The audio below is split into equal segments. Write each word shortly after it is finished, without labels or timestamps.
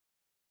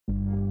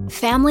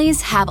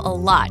Families have a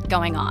lot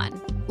going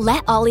on.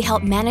 Let Ollie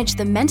help manage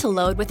the mental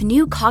load with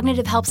new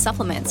cognitive help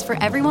supplements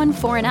for everyone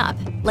 4 and up,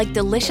 like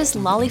delicious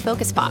Lolly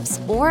Focus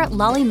Pops or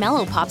Lolly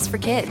Mellow Pops for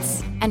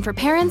kids. And for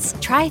parents,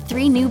 try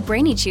 3 new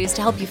Brainy Chews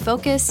to help you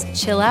focus,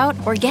 chill out,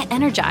 or get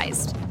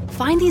energized.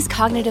 Find these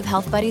cognitive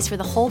health buddies for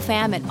the whole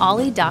fam at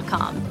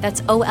ollie.com.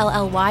 That's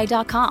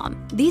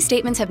OLLY.com. These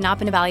statements have not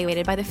been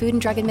evaluated by the Food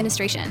and Drug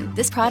Administration.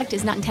 This product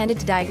is not intended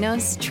to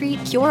diagnose,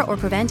 treat, cure, or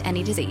prevent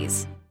any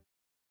disease.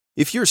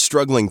 If you're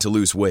struggling to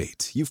lose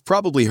weight, you've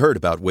probably heard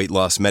about weight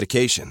loss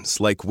medications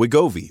like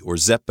Wegovy or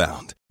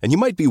Zepbound, and you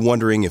might be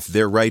wondering if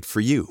they're right for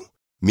you.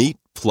 Meet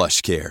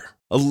PlushCare,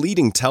 a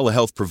leading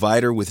telehealth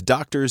provider with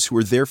doctors who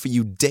are there for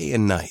you day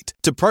and night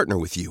to partner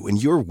with you in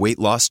your weight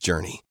loss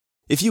journey.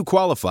 If you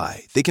qualify,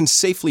 they can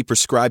safely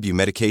prescribe you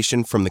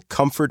medication from the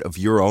comfort of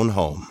your own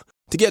home.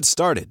 To get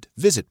started,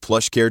 visit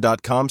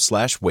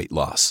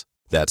plushcare.com/weight-loss.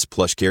 That's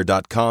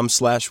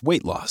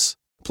plushcare.com/weight-loss.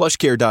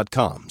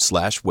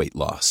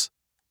 plushcare.com/weight-loss.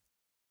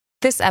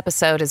 This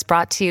episode is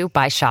brought to you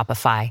by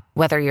Shopify.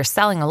 Whether you're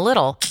selling a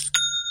little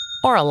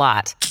or a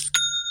lot,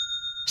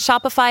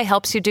 Shopify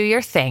helps you do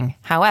your thing,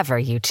 however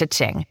you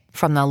cha-ching.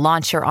 From the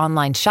launch your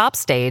online shop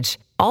stage,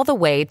 all the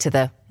way to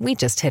the we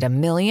just hit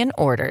 1 million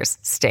orders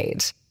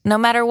stage. No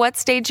matter what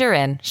stage you're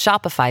in,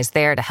 Shopify's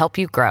there to help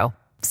you grow.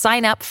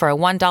 Sign up for a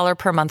 $1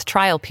 per month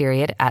trial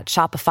period at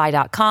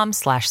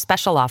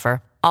shopify.com/special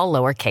offer, all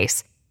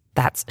lowercase.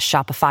 That's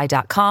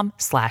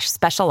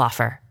shopify.com/special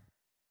offer.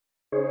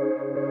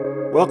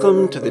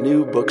 Welcome to the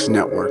New Books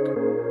Network.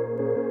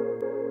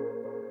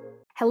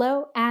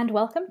 Hello and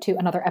welcome to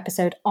another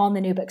episode on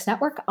the New Books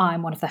Network.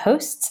 I'm one of the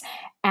hosts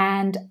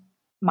and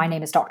my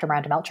name is Dr.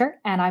 Miranda Melcher,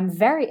 and I'm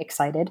very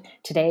excited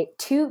today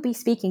to be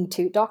speaking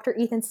to Dr.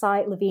 Ethan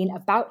Czuy Levine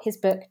about his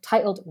book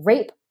titled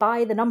Rape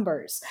by the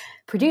Numbers,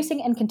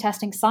 Producing and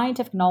Contesting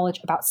Scientific Knowledge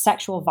About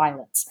Sexual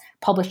Violence,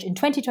 published in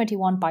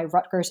 2021 by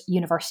Rutgers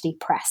University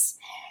Press.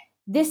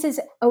 This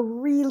is a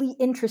really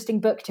interesting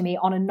book to me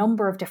on a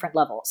number of different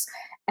levels.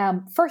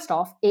 First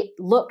off, it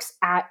looks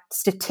at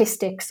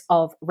statistics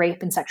of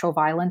rape and sexual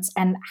violence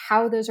and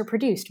how those are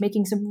produced,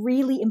 making some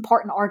really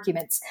important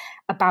arguments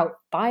about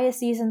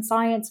biases in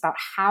science, about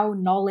how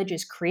knowledge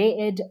is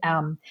created,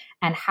 and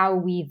how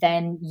we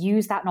then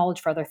use that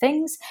knowledge for other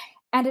things.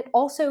 And it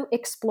also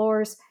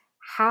explores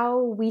how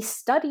we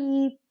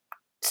study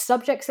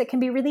subjects that can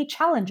be really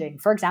challenging.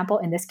 For example,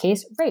 in this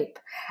case, rape,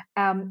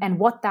 and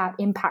what that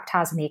impact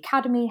has in the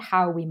academy,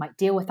 how we might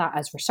deal with that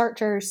as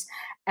researchers.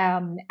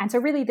 And so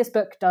really this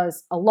book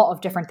does a lot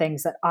of different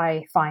things that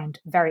I find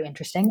very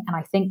interesting, and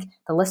I think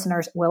the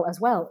listeners will as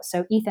well.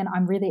 So Ethan,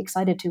 I'm really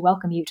excited to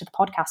welcome you to the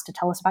podcast to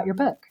tell us about your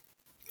book.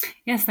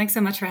 Yes, thanks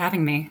so much for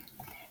having me.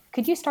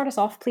 Could you start us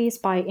off, please,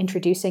 by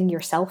introducing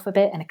yourself a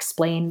bit and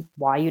explain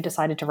why you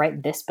decided to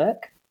write this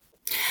book?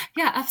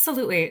 Yeah,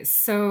 absolutely.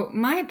 So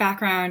my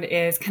background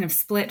is kind of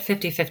split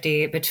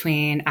 50-50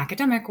 between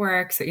academic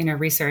work, so,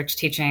 research,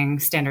 teaching,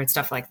 standard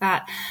stuff like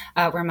that,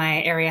 where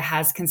my area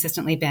has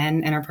consistently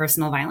been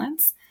interpersonal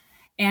violence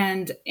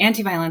and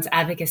anti-violence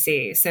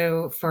advocacy.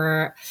 So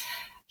for,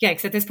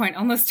 at this point,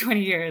 almost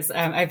 20 years,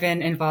 I've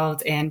been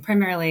involved in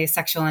primarily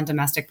sexual and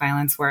domestic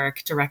violence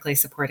work, directly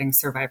supporting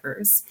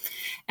survivors.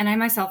 And I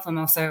myself am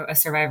also a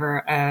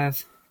survivor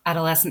of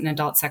adolescent and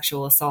adult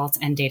sexual assault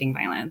and dating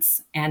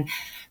violence. And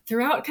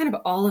throughout kind of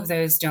all of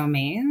those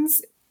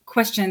domains,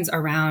 questions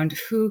around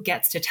who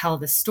gets to tell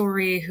the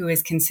story, who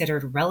is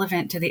considered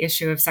relevant to the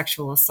issue of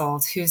sexual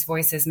assault, whose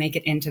voices make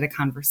it into the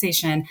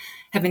conversation,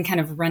 have been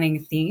kind of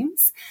running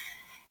themes.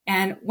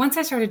 And once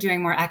I started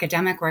doing more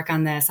academic work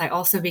on this, I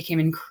also became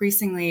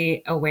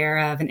increasingly aware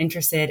of and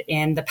interested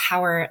in the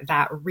power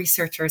that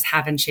researchers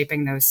have in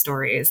shaping those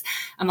stories.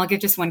 I'll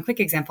give just one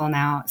quick example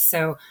now.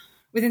 So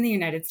within the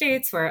United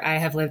States, where I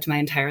have lived my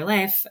entire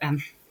life,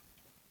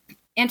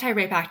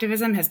 anti-rape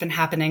activism has been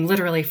happening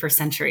literally for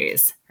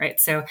centuries, right?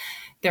 So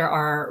there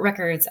are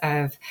records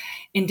of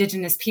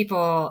Indigenous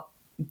people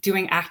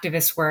doing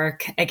activist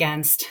work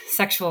against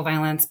sexual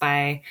violence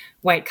by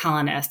white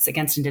colonists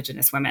against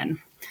Indigenous women.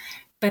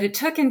 But it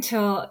took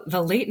until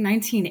the late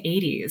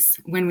 1980s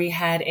when we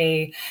had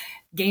a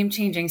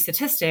game-changing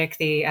statistic,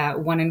 the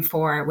 1 in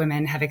 4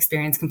 women have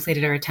experienced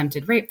completed or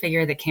attempted rape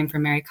figure that came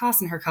from Mary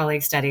Koss and her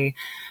colleagues' study,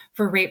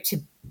 for rape to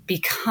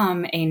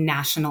become a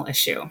national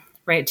issue,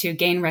 right? To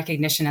gain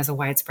recognition as a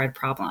widespread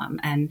problem.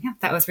 And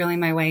that was really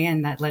my way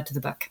in that led to the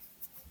book.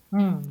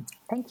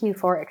 Thank you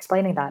for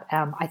explaining that.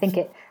 I think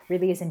it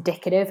really is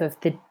indicative of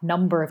the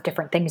number of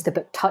different things the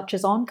book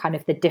touches on, kind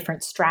of the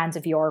different strands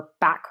of your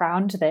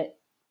background that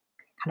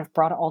kind of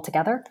brought it all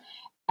together.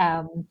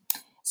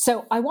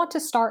 So I want to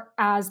start,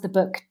 as the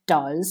book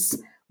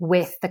does,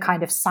 with the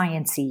kind of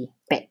sciencey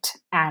bit.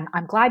 And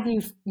I'm glad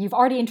you've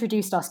already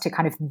introduced us to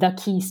kind of the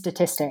key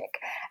statistic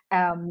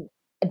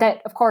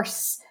that, of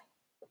course,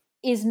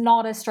 is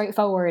not as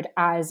straightforward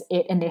as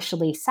it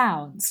initially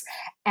sounds.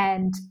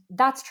 And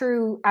that's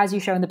true, as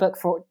you show in the book,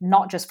 for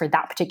not just for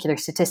that particular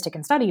statistic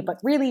and study, but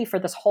really for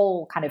this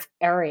whole kind of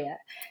area.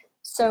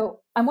 So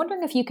I'm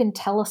wondering if you can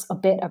tell us a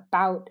bit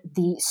about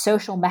the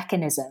social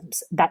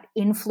mechanisms that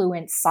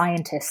influence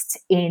scientists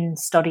in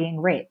studying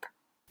rape.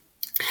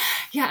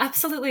 Yeah,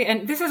 absolutely.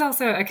 And this is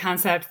also a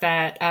concept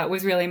that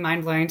was really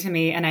mind-blowing to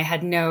me, and I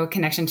had no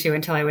connection to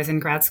until I was in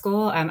grad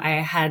school. I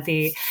had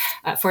the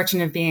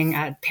fortune of being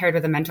paired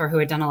with a mentor who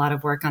had done a lot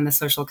of work on the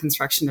social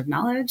construction of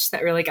knowledge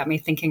that really got me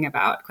thinking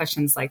about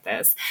questions like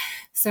this.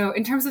 So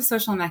in terms of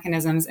social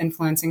mechanisms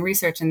influencing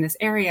research in this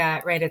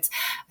area, right,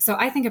 so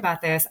I think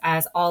about this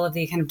as all of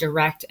the kind of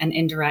direct and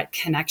indirect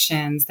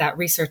connections that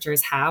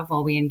researchers have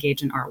while we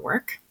engage in our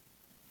work.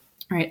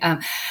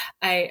 Right.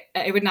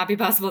 It would not be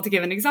possible to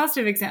give an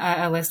exhaustive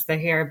list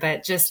here,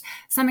 but just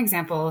some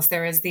examples.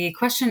 There is the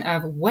question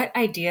of what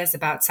ideas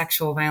about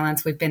sexual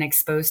violence we've been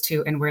exposed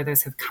to and where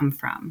those have come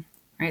from.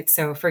 Right.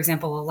 So, for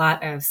example, a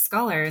lot of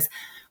scholars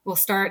will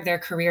start their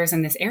careers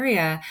in this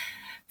area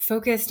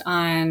focused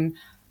on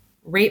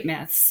rape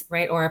myths,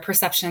 right, or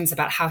perceptions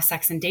about how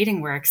sex and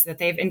dating works that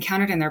they've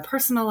encountered in their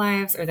personal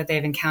lives or that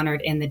they've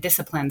encountered in the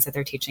disciplines that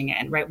they're teaching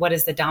in, right? What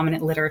is the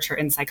dominant literature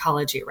in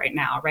psychology right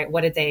now, right?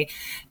 What did they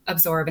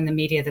absorb in the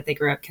media that they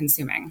grew up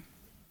consuming?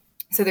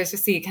 So there's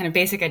just the kind of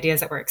basic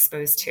ideas that we're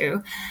exposed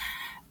to.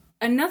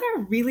 Another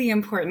really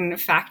important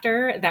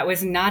factor that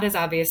was not as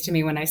obvious to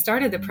me when I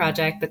started the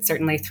project, but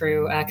certainly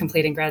through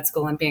completing grad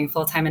school and being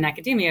full-time in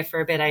academia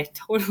for a bit, I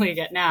totally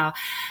get now.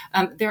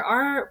 There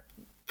are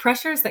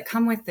pressures that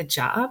come with the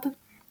job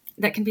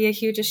that can be a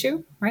huge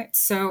issue, right?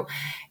 So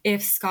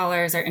if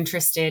scholars are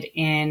interested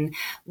in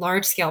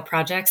large scale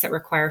projects that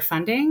require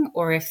funding,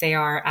 or if they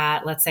are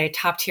at, let's say,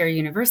 top tier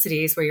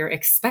universities where you're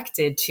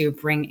expected to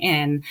bring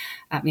in,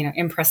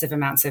 impressive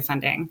amounts of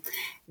funding,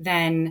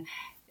 then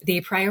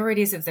the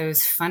priorities of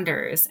those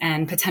funders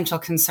and potential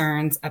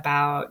concerns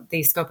about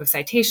the scope of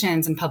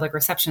citations and public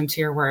reception to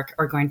your work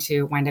are going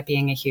to wind up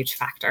being a huge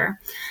factor.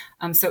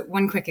 So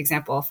one quick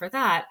example for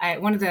that,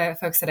 one of the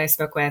folks that I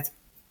spoke with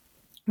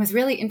was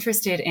really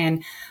interested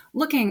in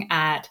looking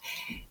at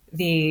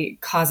the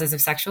causes of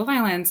sexual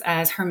violence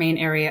as her main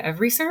area of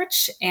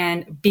research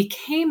and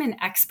became an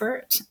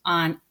expert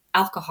on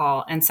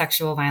alcohol and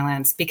sexual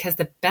violence because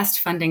the best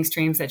funding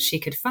streams that she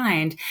could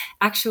find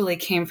actually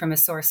came from a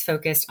source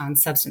focused on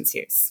substance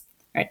use,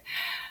 right?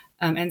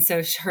 And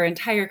so her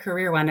entire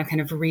career wound up kind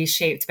of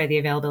reshaped by the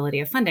availability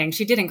of funding.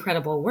 She did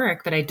incredible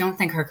work, but I don't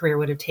think her career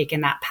would have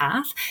taken that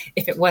path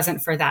if it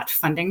wasn't for that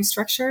funding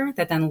structure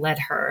that then led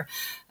her,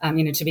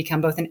 to become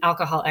both an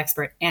alcohol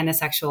expert and a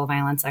sexual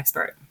violence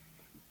expert.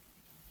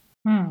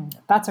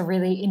 That's a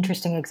really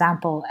interesting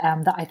example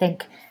that I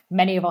think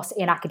many of us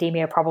in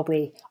academia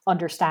probably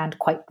understand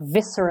quite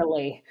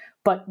viscerally,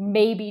 but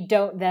maybe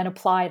don't then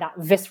apply that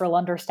visceral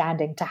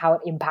understanding to how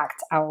it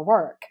impacts our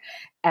work.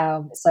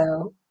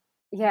 So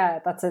yeah,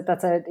 that's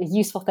a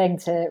useful thing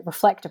to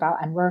reflect about,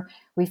 and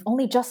we've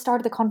only just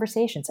started the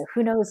conversation, so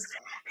who knows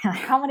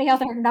how many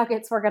other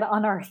nuggets we're going to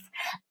unearth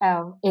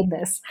in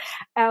this.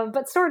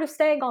 But sort of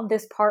staying on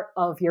this part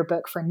of your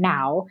book for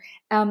now,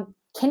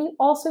 can you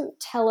also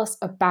tell us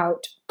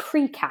about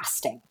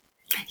precasting?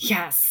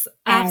 Yes,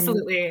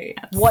 absolutely.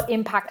 What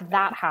impact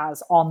that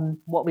has on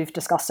what we've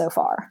discussed so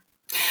far?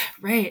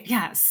 Right.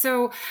 Yeah.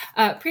 So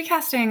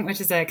precasting,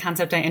 which is a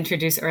concept I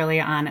introduced early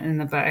on in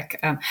the book,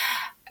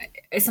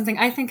 is something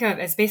I think of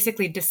as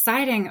basically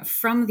deciding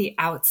from the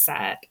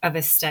outset of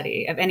a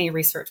study, of any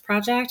research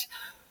project,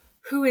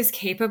 who is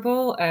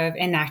capable of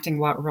enacting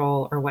what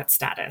role or what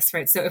status,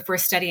 right? So if we're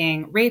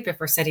studying rape, if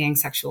we're studying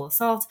sexual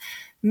assault,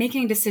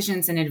 making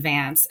decisions in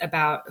advance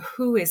about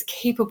who is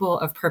capable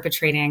of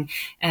perpetrating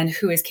and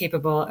who is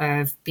capable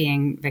of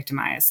being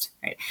victimized,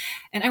 right?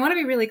 And I want to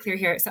be really clear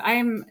here. So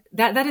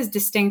that is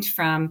distinct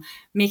from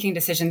making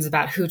decisions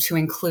about who to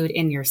include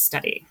in your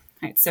study.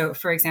 Right. So,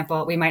 for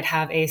example, we might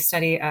have a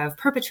study of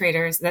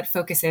perpetrators that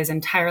focuses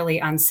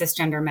entirely on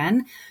cisgender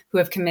men who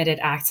have committed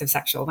acts of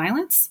sexual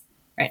violence.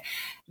 Right.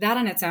 That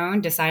on its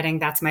own, deciding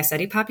that's my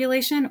study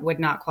population would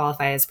not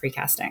qualify as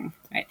precasting.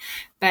 Right.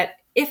 But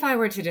if I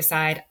were to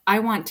decide I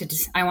want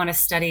to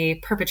study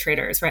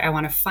perpetrators, right? I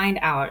want to find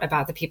out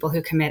about the people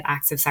who commit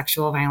acts of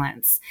sexual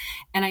violence.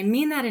 And I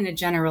mean that in a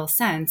general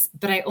sense,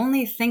 but I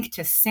only think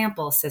to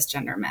sample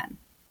cisgender men.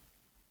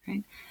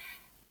 Right.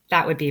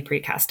 That would be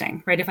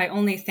precasting, right? If I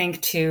only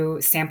think to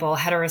sample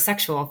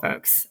heterosexual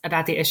folks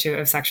about the issue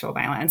of sexual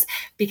violence,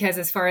 because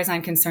as far as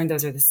I'm concerned,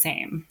 those are the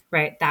same,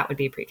 right? That would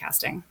be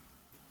precasting.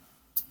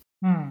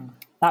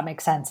 That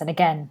makes sense. And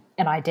again,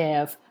 an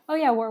idea of, oh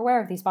yeah, we're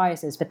aware of these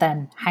biases, but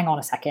then hang on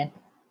a second.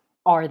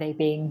 Are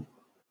they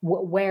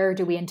where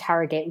do we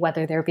interrogate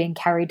whether they're being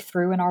carried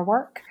through in our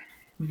work?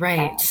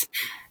 Right.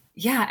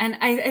 Yeah. And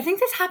I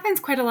think this happens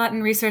quite a lot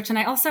in research. And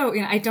I also,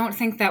 I don't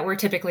think that we're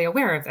typically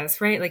aware of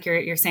this, right? Like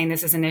you're saying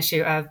this is an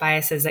issue of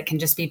biases that can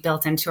just be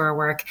built into our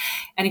work.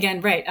 And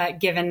again, right,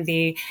 given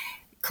the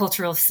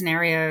cultural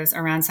scenarios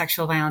around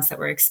sexual violence that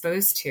we're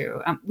exposed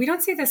to, we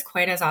don't see this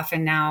quite as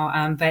often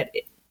now, but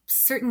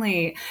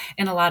certainly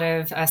in a lot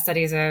of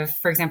studies of,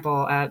 for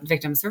example,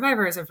 victim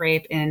survivors of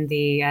rape in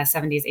the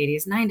 70s,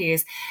 80s,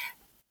 90s,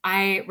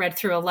 I read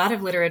through a lot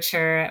of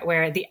literature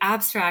where the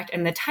abstract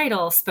and the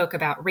title spoke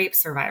about rape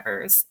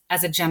survivors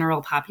as a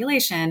general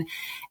population.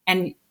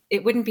 And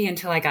it wouldn't be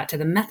until I got to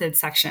the methods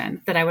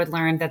section that I would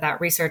learn that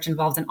that research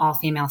involved an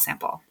all-female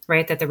sample,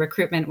 right? That the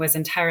recruitment was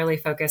entirely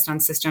focused on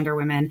cisgender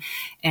women,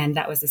 and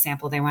that was the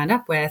sample they wound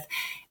up with.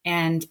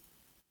 And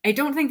I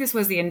don't think this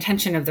was the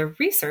intention of the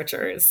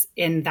researchers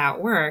in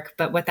that work,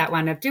 but what that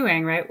wound up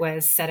doing, right,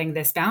 was setting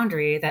this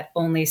boundary that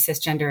only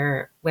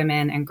cisgender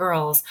women and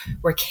girls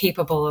were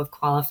capable of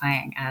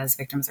qualifying as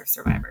victims or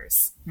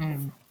survivors.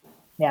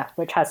 Yeah,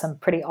 which has some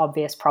pretty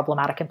obvious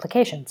problematic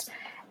implications,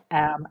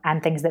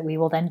 and things that we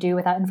will then do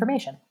with that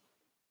information.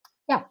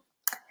 Yeah.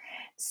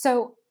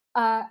 So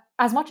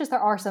as much as there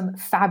are some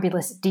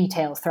fabulous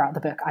details throughout the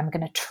book, I'm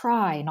going to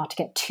try not to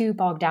get too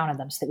bogged down in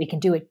them so that we can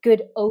do a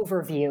good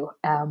overview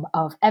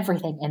of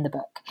everything in the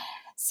book.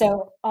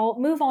 So I'll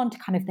move on to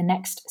kind of the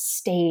next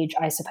stage,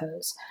 I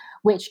suppose,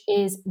 which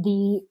is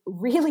the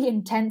really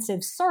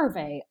intensive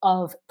survey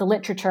of the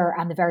literature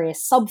and the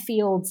various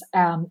subfields,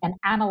 and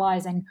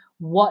analyzing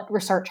what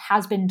research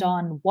has been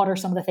done, what are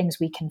some of the things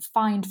we can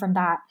find from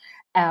that,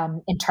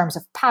 in terms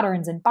of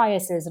patterns and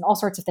biases and all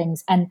sorts of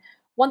things. And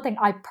one thing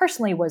I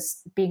personally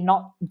was, being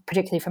not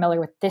particularly familiar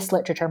with this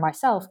literature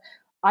myself,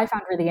 I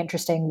found really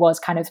interesting was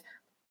kind of,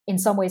 in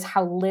some ways,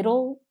 how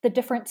little the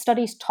different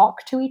studies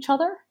talk to each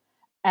other,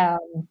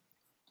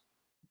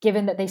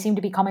 given that they seem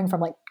to be coming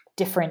from like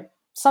different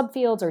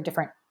subfields or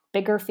different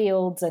bigger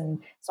fields.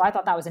 And so I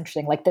thought that was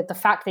interesting. Like the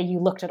fact that you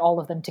looked at all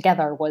of them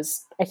together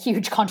was a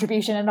huge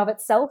contribution in and of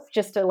itself,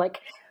 just to like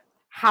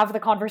have the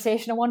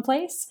conversation in one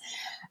place.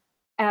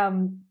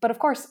 But of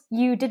course,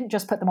 you didn't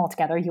just put them all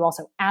together. You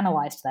also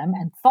analyzed them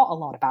and thought a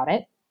lot about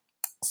it.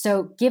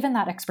 So given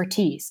that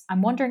expertise,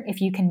 I'm wondering if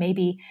you can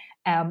maybe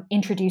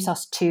introduce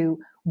us to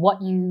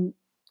what you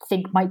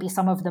think might be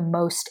some of the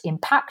most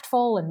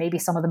impactful and maybe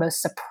some of the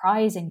most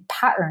surprising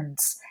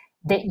patterns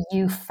that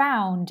you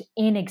found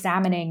in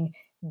examining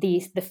the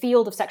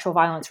field of sexual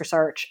violence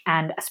research,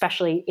 and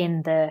especially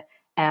in the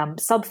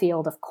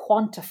subfield of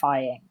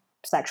quantifying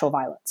sexual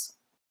violence.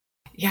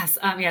 Yes.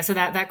 So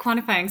that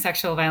quantifying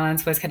sexual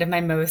violence was kind of my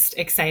most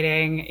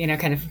exciting,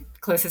 kind of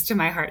closest to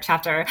my heart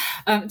chapter.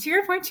 To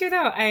your point too,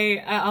 though,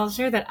 I'll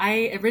share that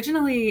I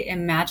originally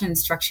imagined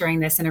structuring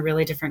this in a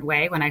really different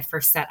way when I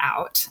first set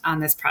out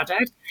on this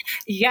project.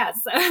 Yes.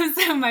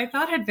 So my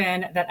thought had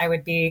been that I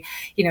would be,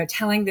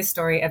 telling the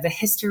story of the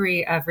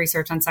history of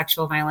research on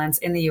sexual violence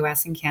in the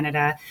US and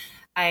Canada.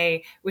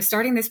 I was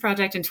starting this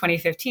project in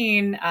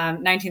 2015.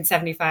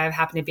 1975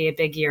 happened to be a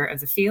big year of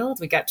the field.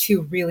 We got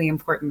two really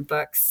important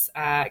books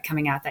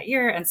coming out that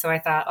year. And so I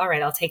thought, all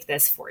right, I'll take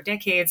this 4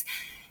 decades.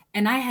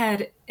 And I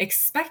had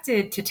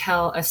expected to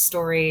tell a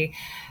story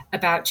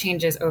about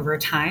changes over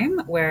time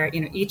where,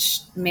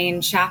 each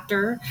main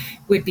chapter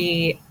would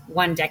be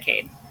 1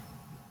 decade.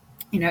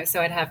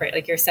 So I'd have, right,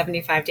 like your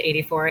 75 to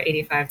 84,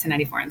 85 to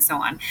 94, and so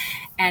on.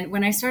 And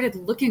when I started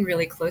looking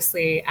really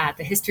closely at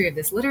the history of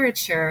this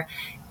literature,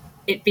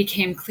 it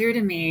became clear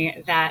to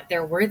me that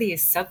there were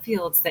these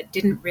subfields that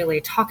didn't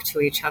really talk to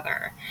each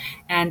other.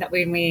 And that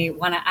when we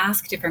want to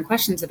ask different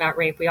questions about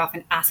rape, we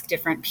often ask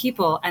different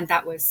people. And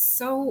that was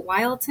so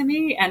wild to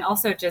me. And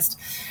also just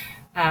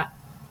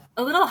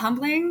a little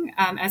humbling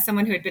as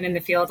someone who had been in the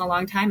field a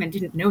long time and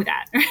didn't know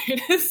that.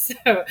 Right?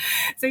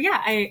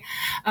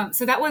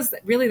 So that was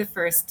really the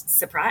first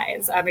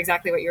surprise of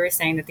exactly what you were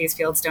saying, that these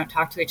fields don't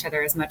talk to each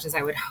other as much as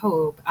I would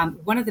hope.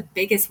 One of the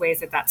biggest ways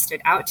that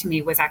stood out to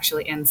me was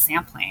actually in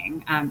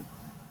sampling.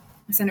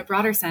 So in a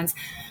broader sense,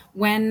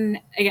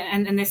 when,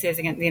 again, and this is,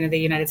 again, the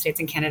United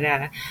States and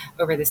Canada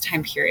over this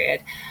time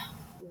period,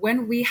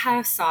 when we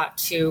have sought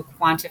to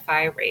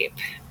quantify rape,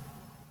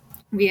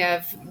 we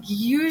have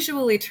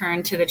usually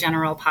turned to the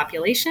general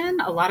population.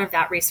 A lot of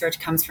that research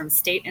comes from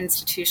state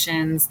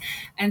institutions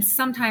and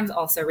sometimes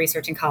also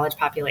research in college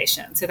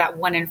population. So that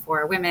 1 in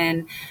 4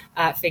 women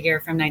figure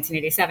from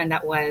 1987,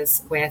 that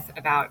was with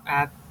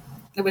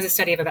it was a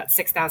study of about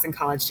 6,000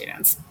 college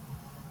students.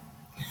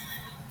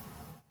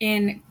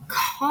 In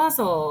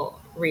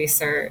causal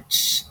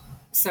research,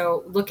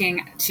 so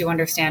looking to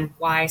understand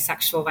why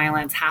sexual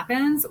violence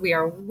happens, we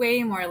are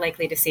way more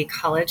likely to see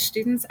college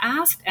students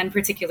asked, and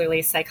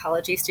particularly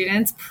psychology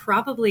students,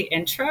 probably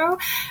intro.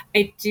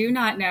 I do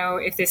not know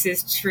if this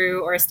is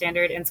true or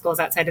standard in schools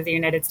outside of the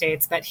United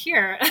States, but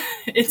here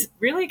it's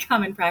really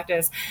common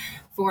practice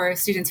for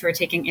students who are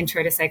taking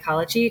intro to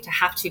psychology to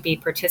have to be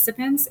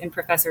participants in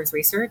professors'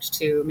 research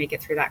to make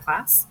it through that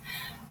class.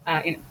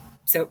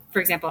 So, for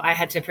example, I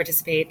had to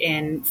participate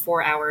in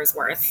 4 hours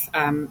worth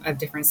of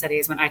different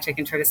studies when I took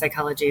intro to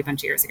psychology a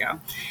bunch of years ago.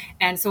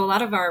 And so a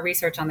lot of our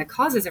research on the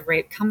causes of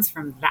rape comes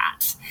from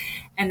that.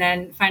 And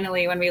then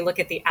finally, when we look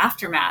at the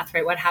aftermath,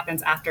 right, what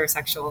happens after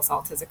sexual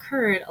assault has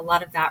occurred, a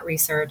lot of that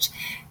research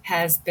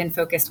has been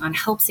focused on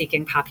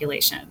help-seeking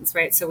populations,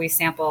 right? So we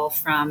sample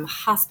from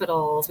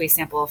hospitals, we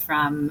sample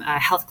from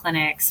health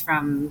clinics,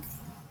 from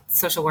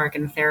social work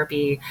and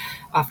therapy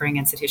offering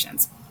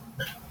institutions.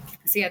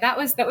 So yeah, that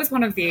was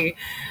one of the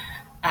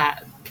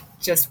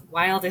just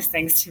wildest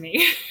things to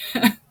me.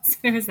 So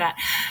it was that.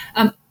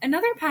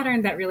 Another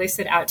pattern that really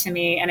stood out to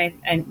me,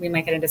 and we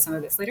might get into some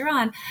of this later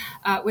on,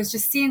 was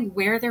just seeing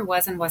where there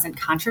was and wasn't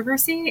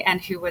controversy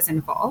and who was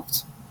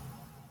involved.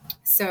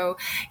 So,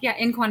 yeah,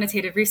 in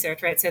quantitative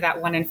research, right? So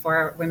that 1 in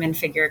 4 women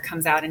figure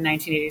comes out in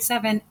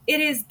 1987.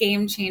 It is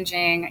game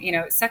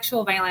changing.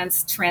 Sexual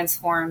violence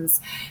transforms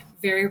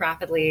very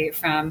rapidly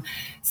from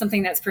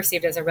something that's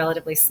perceived as a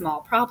relatively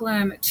small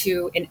problem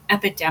to an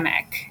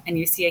epidemic. And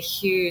you see a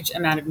huge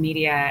amount of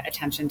media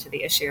attention to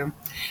the issue.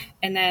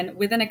 And then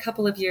within a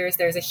couple of years,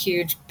 there's a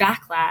huge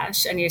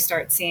backlash, and you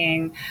start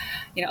seeing,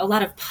 a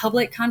lot of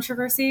public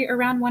controversy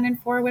around 1 in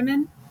 4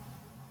 women,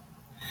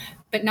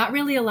 but not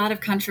really a lot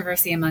of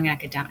controversy among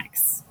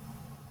academics.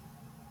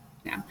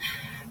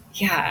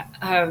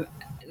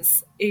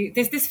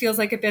 This feels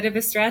like a bit of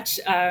a stretch,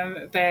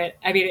 but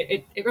I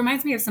mean, it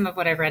reminds me of some of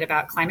what I've read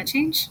about climate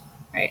change,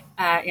 right?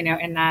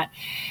 In that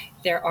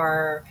there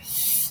are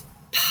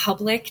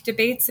public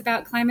debates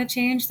about climate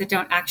change that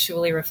don't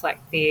actually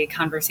reflect the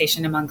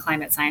conversation among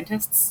climate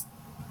scientists.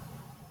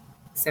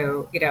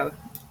 So,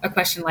 a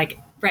question like,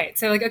 right.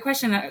 So like a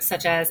question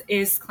such as,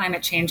 is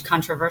climate change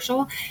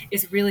controversial,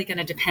 is really going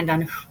to depend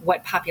on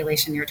what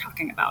population you're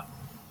talking about.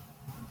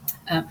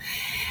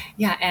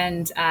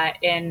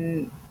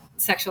 In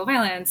sexual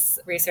violence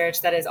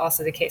research, that is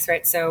also the case,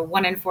 right? So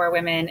 1 in 4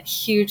 women,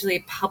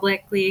 hugely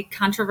publicly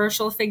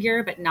controversial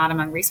figure, but not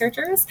among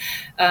researchers.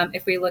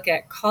 If we look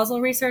at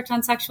causal research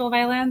on sexual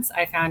violence,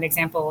 I found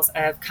examples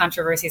of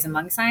controversies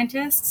among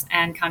scientists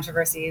and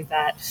controversy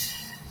that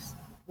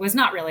was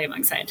not really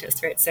among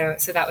scientists, right? So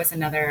that was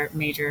another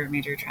major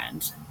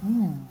trend.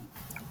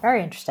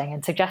 Very interesting,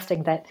 and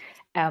suggesting that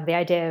the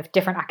idea of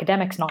different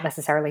academics not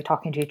necessarily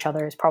talking to each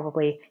other is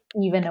probably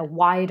even a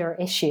wider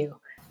issue.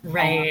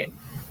 Right.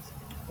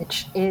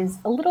 Which is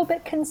a little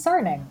bit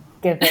concerning,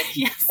 given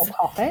yes. the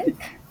topic.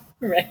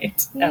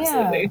 Right,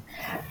 absolutely.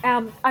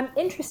 Yeah. I'm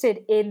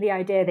interested in the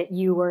idea that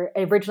you were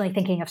originally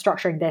thinking of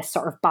structuring this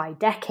sort of by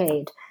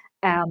decade,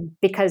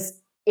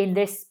 because in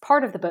this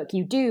part of the book,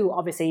 you do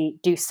obviously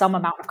do some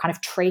amount of kind of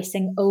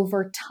tracing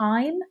over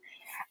time.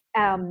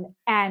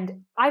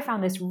 And I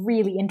found this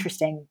really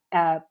interesting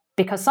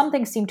because some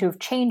things seem to have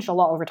changed a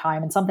lot over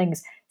time and some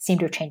things seem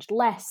to have changed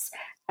less.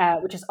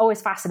 Which is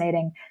always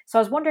fascinating. So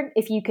I was wondering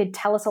if you could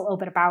tell us a little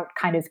bit about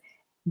kind of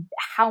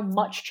how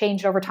much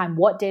changed over time,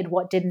 what did,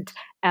 what didn't,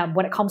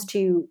 when it comes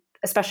to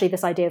especially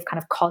this idea of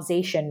kind of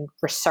causation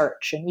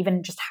research and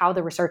even just how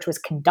the research was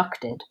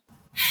conducted.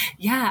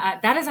 Yeah,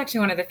 that is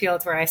actually one of the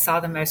fields where I saw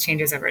the most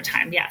changes over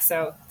time. Yeah,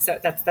 so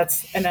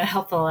that's a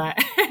helpful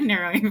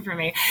narrowing for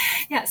me.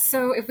 Yeah,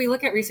 so if we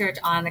look at research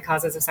on the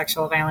causes of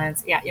sexual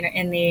violence,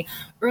 in the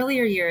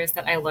earlier years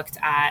that I looked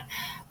at,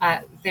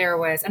 there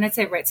was, and I'd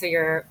say, right, so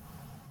you're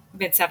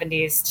mid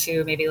 70s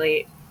to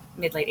maybe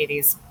mid late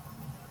 80s,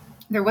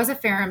 there was a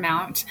fair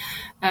amount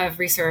of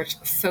research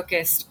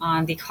focused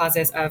on the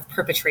causes of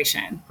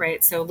perpetration,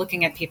 right? So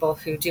looking at people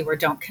who do or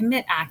don't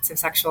commit acts of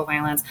sexual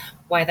violence,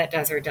 why that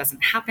does or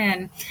doesn't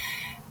happen.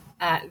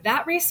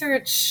 That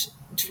research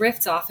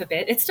drifts off a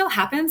bit. It still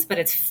happens, but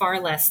it's far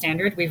less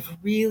standard. We've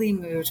really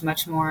moved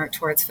much more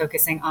towards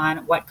focusing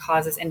on what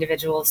causes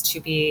individuals to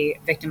be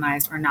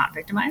victimized or not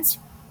victimized.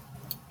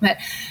 But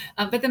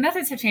the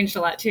methods have changed a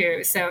lot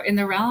too. So in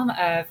the realm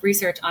of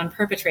research on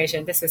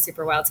perpetration, this was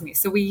super wild to me.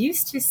 So we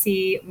used to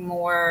see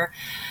more,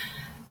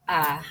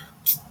 I'm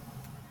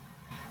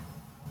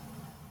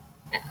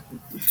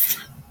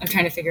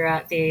trying to figure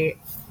out the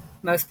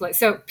most,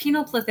 so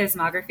penal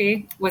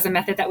plethysmography was a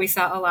method that we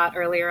saw a lot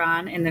earlier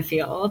on in the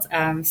field.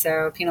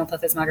 So penal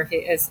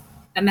plethysmography is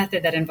a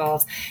method that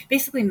involves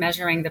basically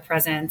measuring the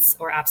presence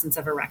or absence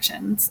of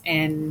erections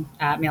in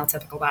male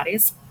typical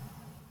bodies.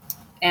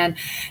 And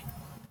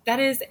that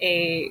is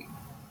a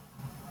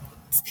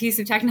piece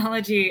of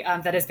technology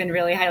that has been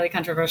really highly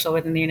controversial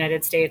within the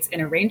United States in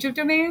a range of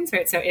domains,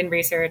 right? So in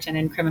research and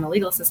in criminal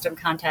legal system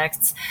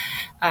contexts.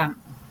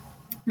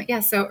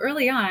 So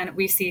early on,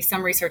 we see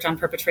some research on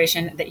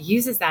perpetration that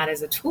uses that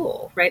as a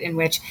tool, right? In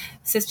which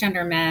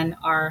cisgender men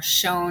are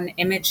shown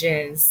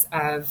images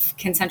of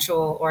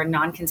consensual or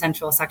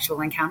non-consensual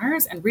sexual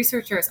encounters, and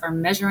researchers are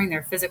measuring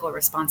their physical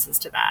responses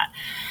to that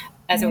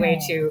as a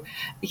way to,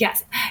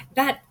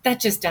 that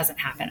just doesn't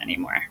happen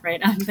anymore,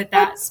 right? But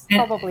that's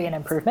probably an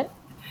improvement.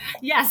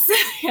 Yes.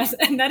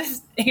 And that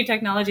is a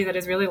technology that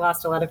has really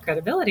lost a lot of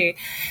credibility,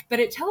 but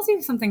it tells you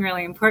something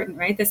really important,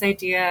 right? This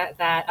idea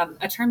that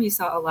a term you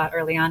saw a lot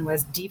early on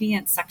was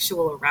deviant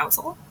sexual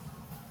arousal,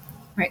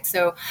 right?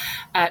 So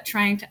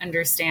trying to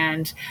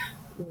understand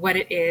what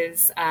it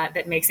is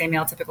that makes a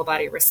male typical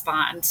body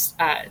respond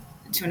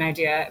to an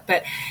idea.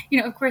 But,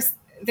 of course,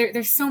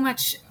 there's so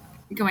much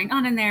going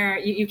on in there.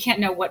 You can't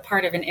know what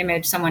part of an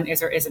image someone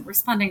is or isn't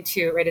responding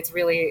to, right? It's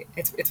really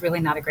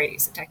not a great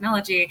use of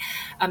technology.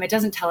 It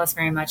doesn't tell us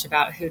very much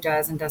about who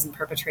does and doesn't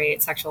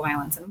perpetrate sexual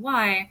violence and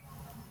why.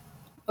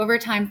 over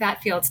time,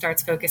 that field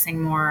starts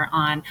focusing more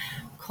on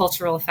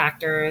cultural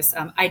factors,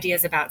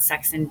 ideas about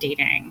sex and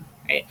dating,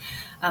 right?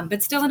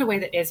 But still in a way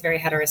that is very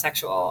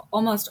heterosexual.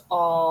 Almost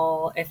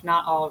all, if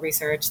not all,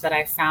 research that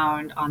I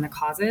found on the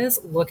causes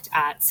looked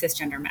at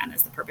cisgender men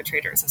as the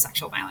perpetrators of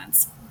sexual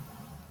violence.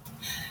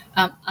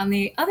 On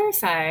the other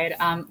side,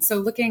 so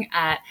looking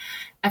at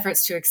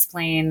efforts to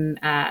explain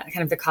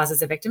kind of the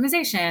causes of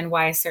victimization,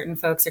 why certain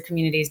folks or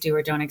communities do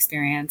or don't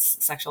experience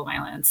sexual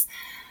violence.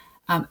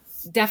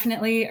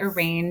 Definitely a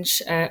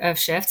range of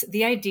shifts.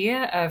 The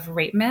idea of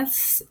rape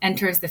myths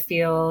enters the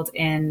field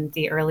in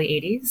the early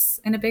 80s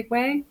in a big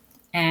way.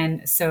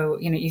 And so,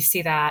 you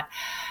see that,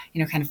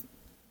 kind of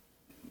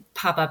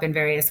pop up in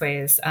various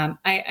ways.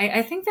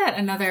 I think that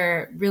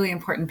another really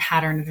important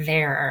pattern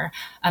there,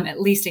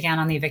 at least again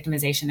on the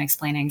victimization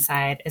explaining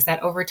side, is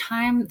that over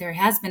time there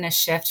has been a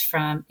shift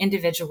from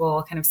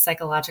individual kind of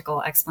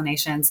psychological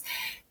explanations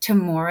to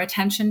more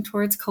attention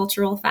towards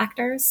cultural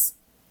factors,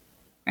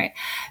 right?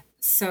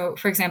 So,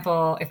 for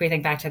example, if we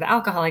think back to the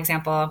alcohol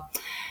example,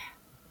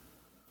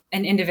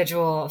 an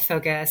individual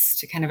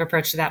focused kind of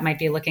approach to that might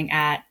be looking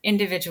at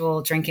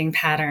individual drinking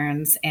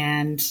patterns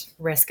and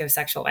risk of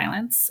sexual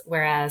violence,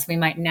 whereas we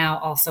might now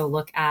also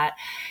look at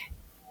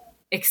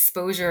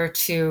exposure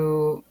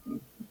to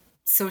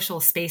social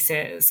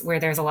spaces where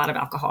there's a lot of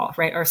alcohol,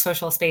 right? Or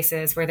social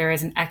spaces where there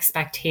is an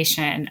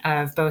expectation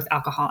of both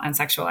alcohol and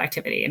sexual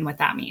activity and what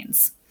that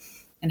means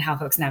and how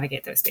folks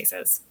navigate those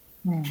spaces.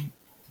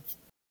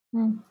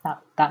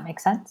 That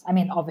makes sense. I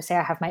mean, obviously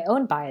I have my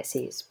own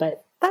biases,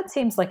 but that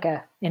seems like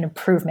an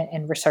improvement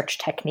in research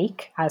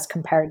technique as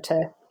compared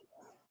to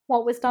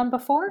what was done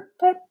before.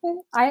 But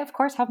I, of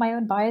course, have my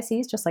own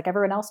biases, just like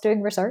everyone else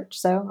doing research.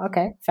 So,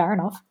 okay, fair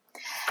enough.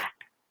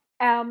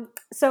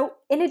 So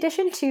in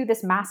addition to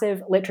this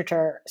massive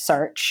literature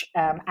search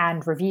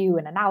and review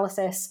and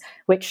analysis,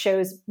 which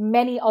shows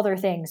many other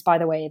things, by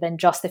the way, than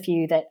just the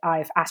few that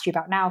I've asked you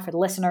about now for the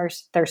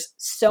listeners, there's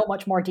so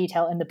much more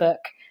detail in the book.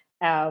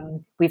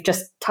 We've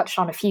just touched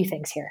on a few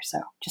things here, so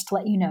just to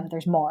let you know,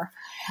 there's more.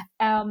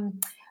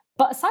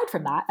 But aside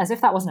from that, as if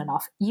that wasn't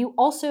enough, you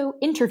also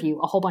interview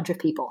a whole bunch of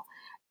people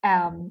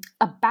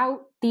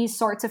about these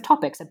sorts of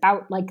topics,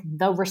 about like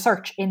the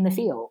research in the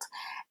field.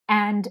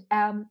 And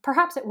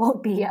perhaps it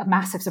won't be a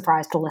massive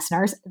surprise to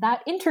listeners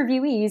that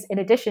interviewees, in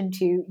addition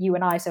to you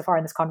and I so far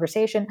in this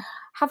conversation,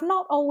 have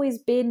not always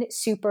been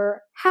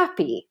super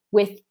happy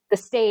with the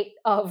state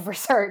of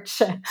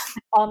research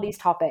on these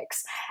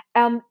topics.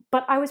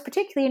 But I was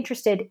particularly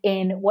interested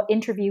in what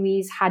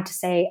interviewees had to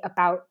say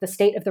about the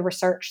state of the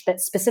research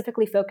that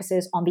specifically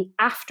focuses on the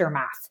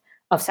aftermath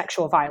of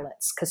sexual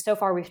violence. Because so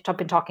far we've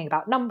been talking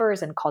about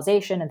numbers and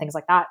causation and things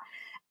like that.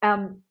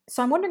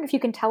 So I'm wondering if you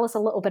can tell us a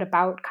little bit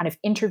about kind of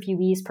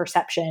interviewees'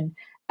 perception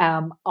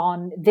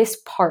on this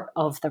part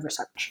of the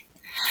research.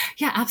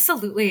 Yeah,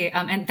 absolutely.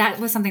 And that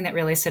was something that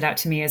really stood out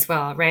to me as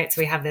well, right?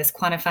 So we have this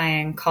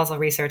quantifying causal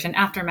research and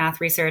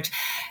aftermath research.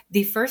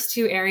 The first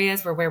two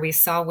areas were where we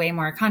saw way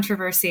more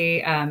controversy,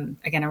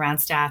 again, around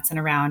stats and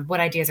around what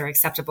ideas are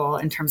acceptable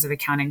in terms of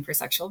accounting for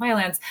sexual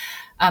violence.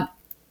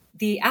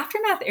 The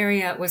aftermath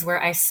area was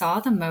where I saw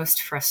the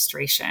most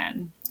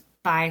frustration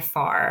by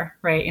far,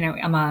 right?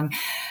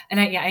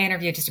 I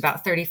interviewed just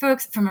about 30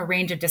 folks from a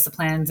range of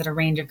disciplines at a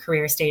range of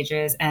career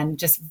stages, and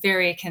just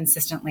very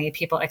consistently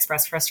people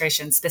express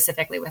frustration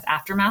specifically with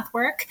aftermath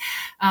work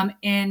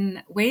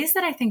in ways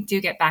that I think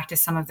do get back to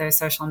some of those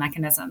social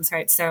mechanisms,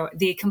 right? So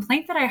the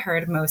complaint that I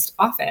heard most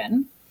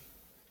often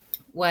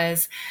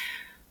was,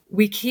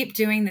 we keep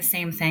doing the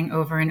same thing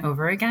over and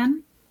over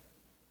again,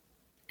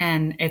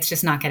 and it's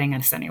just not getting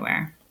us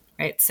anywhere,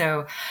 right?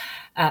 So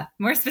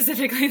more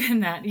specifically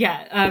than that,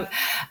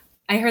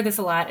 I heard this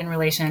a lot in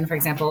relation, for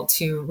example,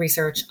 to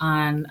research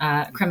on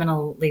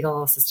criminal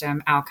legal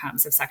system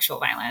outcomes of sexual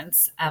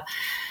violence.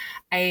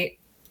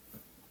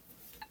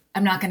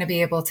 I'm not going to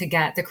be able to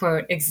get the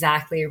quote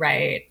exactly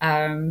right,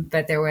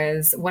 but there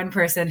was one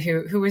person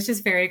who was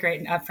just very great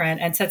and upfront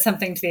and said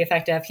something to the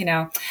effect of,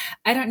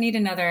 I don't need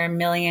another $1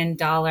 million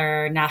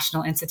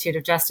National Institute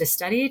of Justice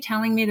study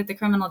telling me that the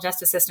criminal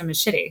justice system is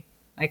shitty.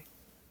 Like,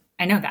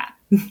 I know that.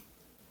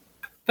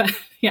 But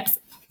yes,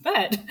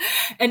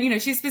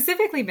 she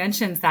specifically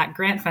mentions that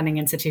grant funding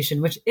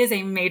institution, which is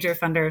a major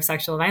funder of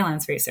sexual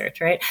violence research,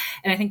 right?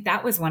 And I think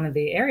that was one of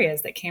the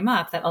areas that came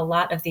up, that a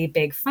lot of the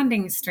big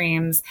funding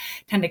streams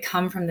tend to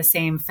come from the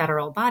same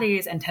federal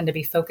bodies and tend to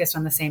be focused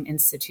on the same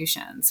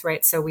institutions,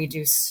 right? So we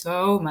do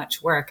so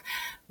much work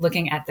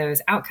looking at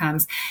those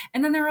outcomes.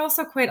 And then there are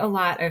also quite a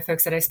lot of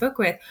folks that I spoke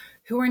with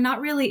who are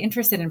not really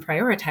interested in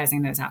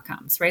prioritizing those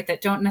outcomes, right?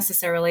 That don't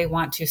necessarily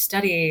want to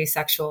study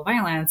sexual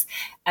violence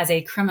as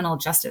a criminal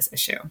justice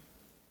issue,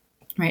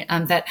 right?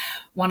 That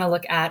want to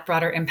look at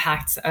broader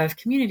impacts of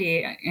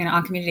community,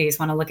 on communities,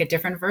 want to look at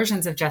different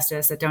versions of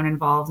justice that don't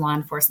involve law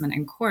enforcement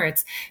and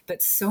courts,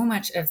 but so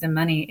much of the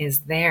money is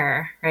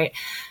there, right?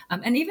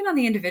 And even on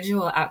the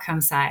individual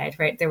outcome side,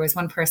 right? There was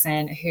one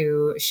person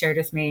who shared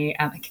with me,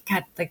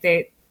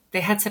 they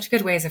had such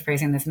good ways of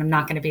phrasing this, and I'm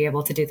not going to be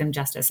able to do them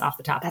justice off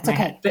the top of my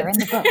head. That's okay. They're in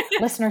the book.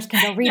 Listeners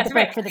can go read the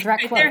book for the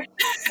direct quote.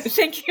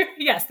 Thank you.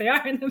 Yes, they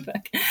are in the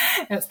book.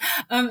 Yes.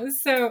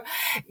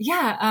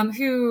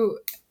 Who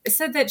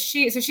said that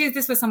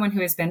this was someone who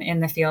has been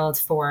in the field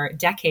for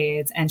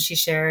decades. And she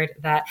shared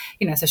that,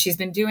 so she's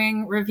been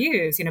doing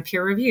reviews,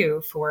 peer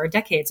review for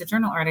decades of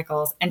journal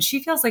articles. And she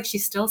feels like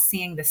she's still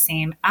seeing the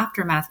same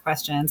aftermath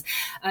questions.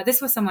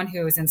 This was someone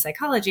who was in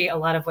psychology. A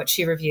lot of what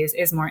she reviews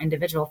is more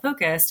individual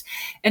focused.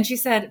 And she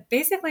said,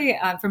 basically,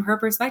 from her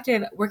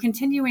perspective, we're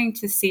continuing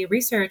to see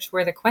research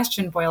where the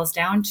question boils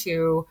down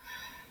to,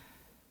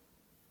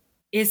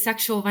 is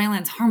sexual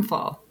violence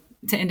harmful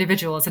to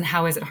individuals, and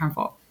how is it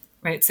harmful?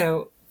 Right.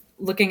 So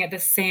looking at the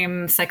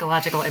same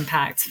psychological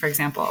impacts, for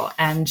example.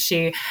 And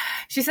she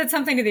said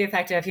something to the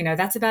effect of,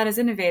 that's about as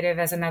innovative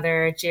as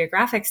another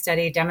geographic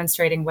study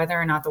demonstrating whether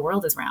or not the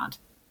world is round,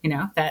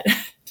 that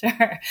to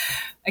her,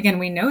 again,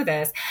 we know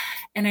this.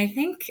 And I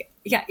think,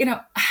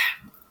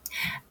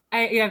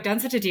 I've done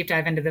such a deep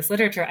dive into this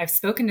literature. I've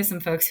spoken to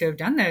some folks who have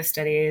done those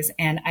studies,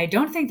 and I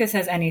don't think this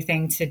has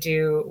anything to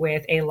do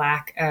with a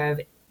lack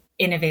of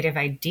innovative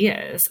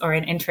ideas or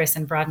an interest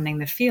in broadening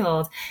the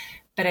field.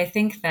 But I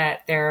think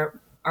that there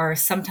are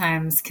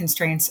sometimes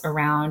constraints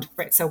around,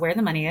 right, so where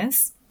the money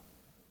is.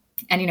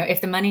 And,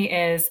 if the money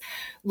is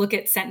look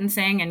at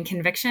sentencing and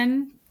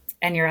conviction,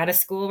 and you're at a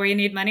school where you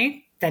need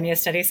money, then you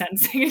study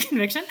sentencing and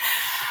conviction.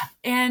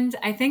 And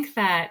I think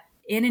that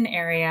in an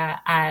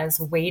area as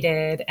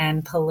weighted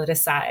and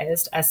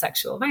politicized as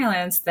sexual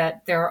violence,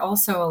 that there are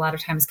also a lot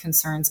of times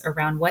concerns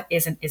around what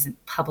isn't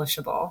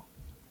publishable.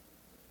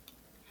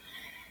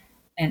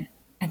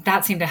 And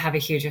that seemed to have a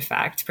huge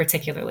effect,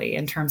 particularly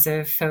in terms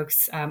of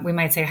folks, we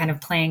might say, kind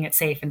of playing it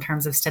safe in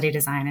terms of study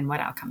design and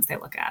what outcomes they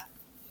look at.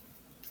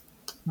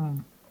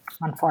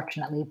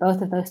 Unfortunately,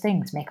 both of those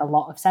things make a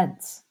lot of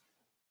sense,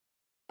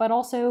 but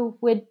also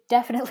would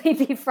definitely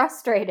be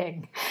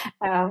frustrating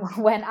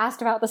when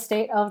asked about the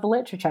state of the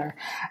literature.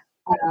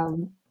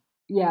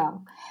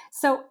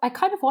 So I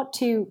kind of want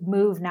to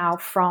move now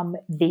from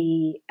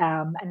the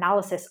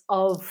analysis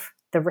of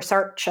the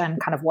research and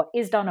kind of what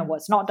is done and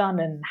what's not done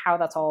and how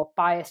that's all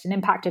biased and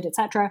impacted,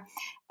 etc.,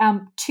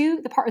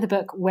 to the part of the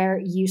book where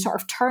you sort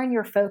of turn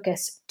your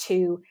focus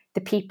to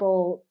the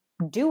people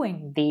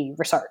doing the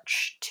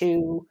research,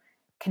 to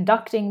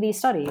conducting these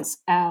studies.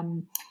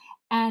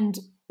 And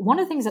one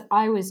of the things that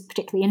I was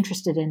particularly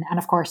interested in, and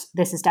of course,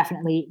 this is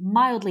definitely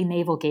mildly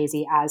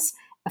navel-gazy as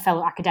a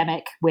fellow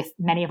academic, with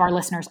many of our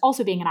listeners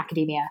also being in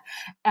academia.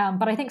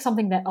 But I think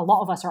something that a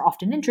lot of us are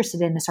often interested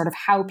in is sort of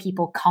how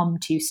people come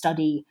to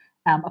study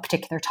a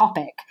particular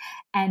topic.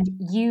 And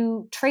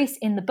you trace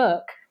in the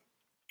book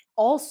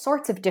all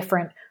sorts of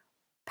different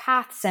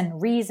paths and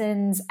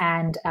reasons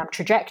and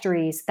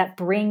trajectories that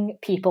bring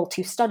people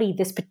to study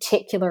this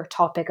particular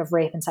topic of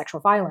rape and sexual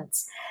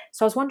violence.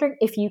 So I was wondering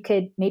if you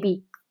could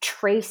maybe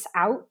trace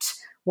out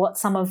what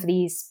some of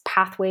these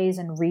pathways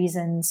and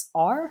reasons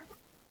are.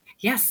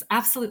 Yes,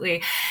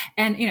 absolutely.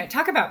 And,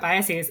 talk about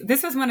biases.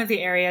 This was one of the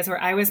areas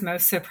where I was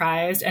most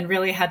surprised and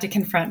really had to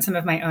confront some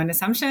of my own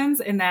assumptions,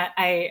 in that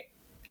I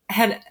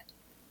had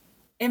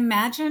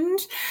imagined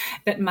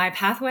that my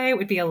pathway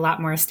would be a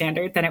lot more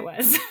standard than it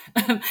was.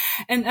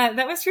 And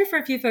that was true for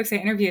a few folks I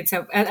interviewed.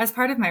 So as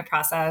part of my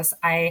process,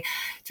 I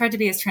tried to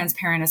be as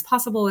transparent as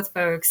possible with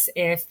folks.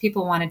 If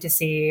people wanted to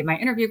see my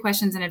interview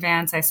questions in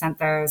advance, I sent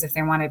those. If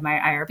they wanted my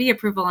IRB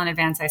approval in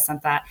advance, I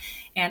sent that.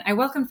 And I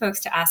welcome folks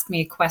to ask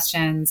me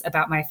questions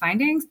about my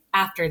findings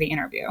after the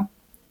interview.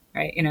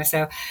 Right. And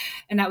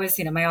that was,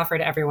 my offer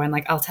to everyone,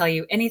 like, I'll tell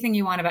you anything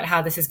you want about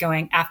how this is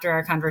going after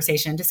our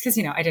conversation, just because,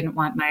 I didn't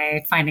want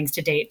my findings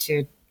to date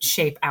to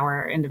shape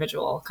our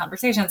individual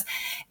conversations.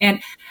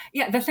 And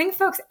the thing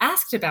folks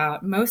asked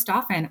about most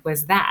often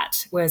was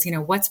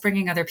what's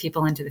bringing other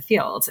people into the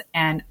field.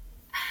 And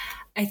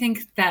I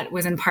think that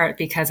was in part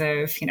because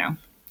of,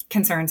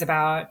 concerns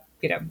about,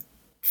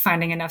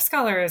 finding enough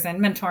scholars and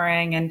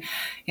mentoring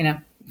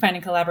and,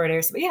 finding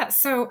collaborators. But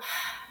so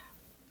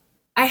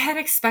I had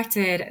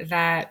expected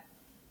that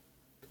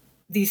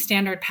the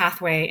standard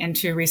pathway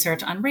into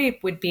research on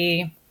rape would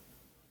be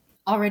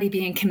already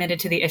being committed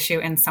to the issue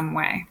in some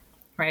way,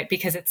 right?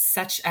 Because it's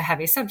such a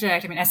heavy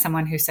subject. I mean, as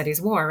someone who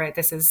studies war, right,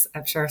 this is,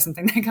 I'm sure,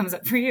 something that comes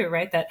up for you,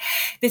 right? That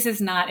this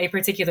is not a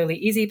particularly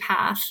easy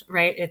path,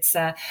 right? It's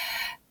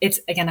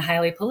again, a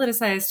highly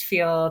politicized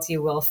field.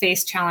 You will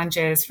face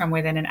challenges from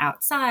within and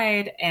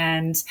outside.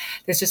 And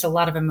there's just a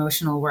lot of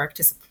emotional work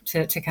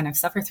to kind of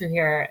suffer through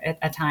here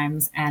at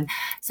times. And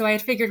so I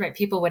had figured, right,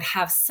 people would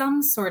have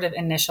some sort of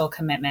initial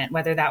commitment,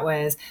 whether that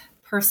was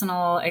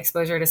personal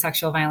exposure to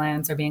sexual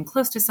violence or being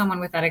close to someone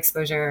with that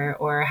exposure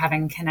or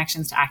having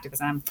connections to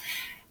activism.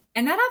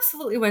 And that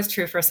absolutely was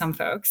true for some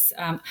folks.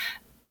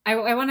 I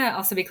want to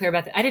also be clear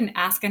about that. I didn't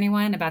ask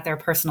anyone about their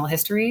personal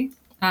history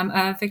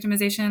of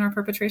victimization or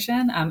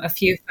perpetration. A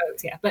few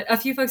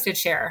folks did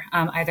share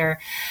either,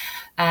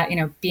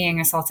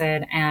 being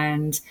assaulted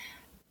and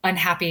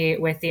unhappy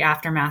with the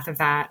aftermath of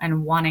that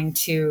and wanting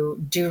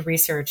to do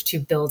research to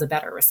build a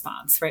better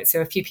response, right? So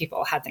a few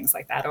people had things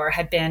like that, or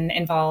had been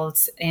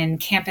involved in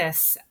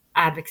campus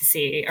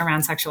advocacy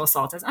around sexual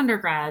assault as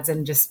undergrads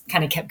and just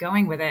kind of kept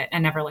going with it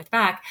and never looked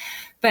back.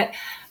 But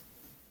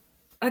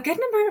a good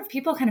number of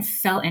people kind of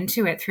fell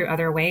into it through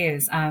other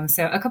ways.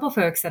 So a couple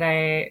folks that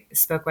I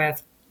spoke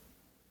with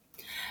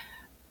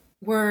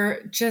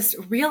were just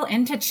real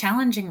into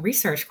challenging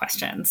research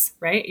questions,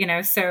 right?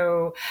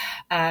 So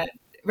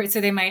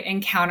they might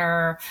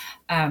encounter,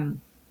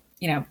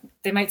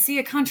 they might see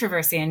a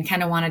controversy and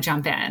kind of want to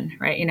jump in,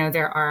 right?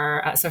 There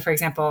are, so for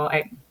example,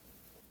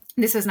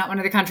 this is not one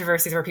of the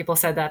controversies where people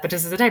said that, but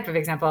this is a type of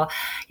example.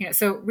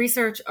 So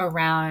research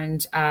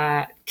around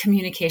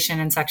communication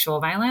and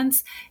sexual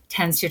violence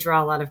tends to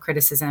draw a lot of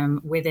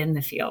criticism within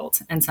the field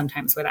and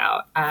sometimes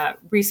without.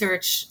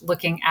 Research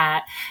looking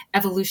at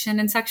evolution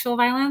in sexual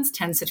violence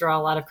tends to draw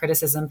a lot of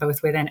criticism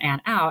both within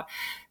and out.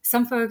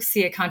 Some folks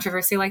see a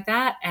controversy like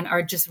that and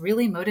are just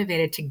really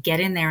motivated to get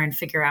in there and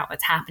figure out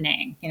what's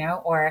happening,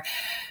 or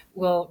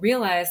will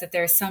realize that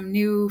there's some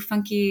new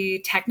funky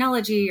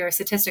technology or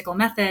statistical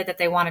method that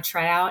they want to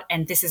try out.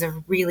 And this is a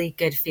really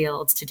good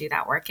field to do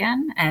that work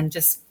in. And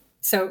just,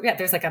 so yeah,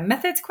 there's like a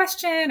methods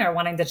question or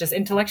wanting to just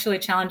intellectually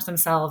challenge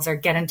themselves or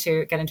get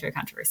into a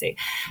controversy.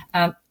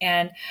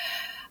 And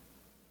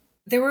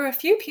there were a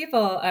few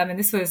people, and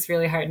this was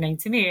really heartening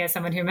to me as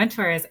someone who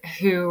mentors,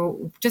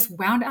 who just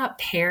wound up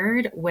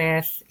paired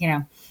with,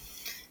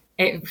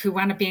 who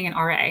wound up being an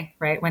RA,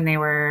 right, when they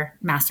were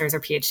master's or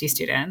PhD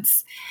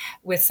students,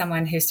 with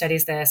someone who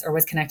studies this or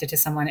was connected to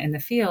someone in the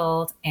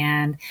field,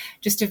 and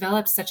just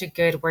developed such a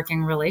good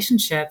working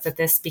relationship that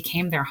this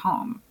became their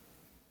home.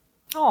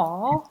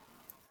 Aww.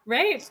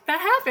 Right? That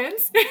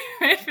happens,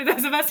 right? For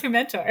those of us who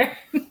mentor.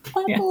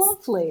 That's Yes.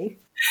 lovely.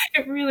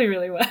 It really,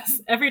 really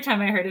was. Every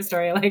time I heard a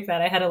story like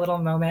that, I had a little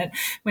moment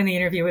when the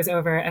interview was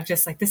over of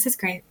just like, this is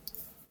great.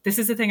 This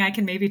is a thing I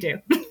can maybe do.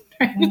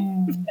 Right?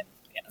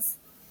 Yes.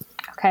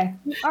 Okay.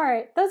 All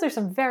right. Those are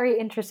some very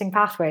interesting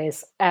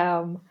pathways.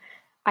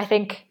 I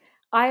think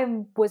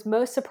I was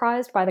most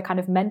surprised by the kind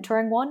of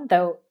mentoring one,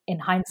 though in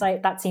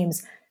hindsight, that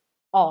seems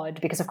odd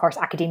because, of course,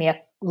 academia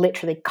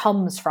literally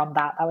comes from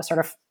that. That was sort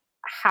of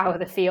how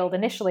the field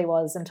initially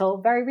was until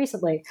very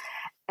recently.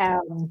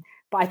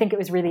 But I think it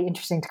was really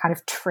interesting to kind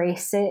of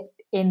trace it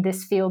in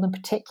this field in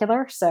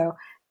particular. So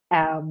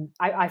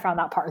I found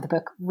that part of the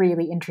book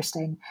really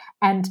interesting.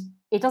 And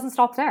it doesn't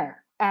stop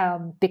there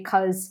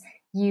because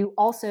you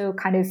also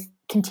kind of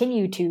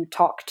continue to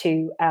talk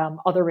to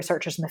other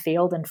researchers in the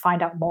field and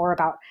find out more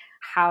about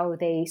how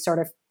they sort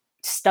of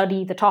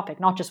study the topic,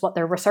 not just what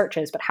their research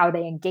is, but how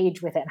they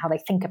engage with it and how they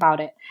think about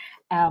it.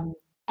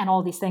 And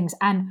all these things.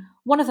 And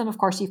one of them, of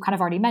course, you've kind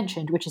of already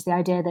mentioned, which is the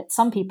idea that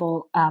some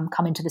people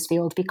come into this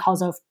field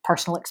because of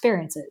personal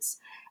experiences.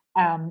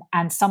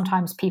 And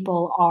sometimes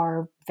people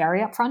are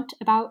very upfront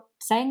about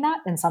saying that,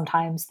 and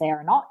sometimes they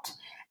are not.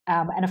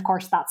 And of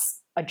course,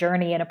 that's a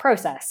journey and a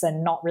process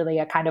and not really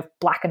a kind of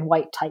black and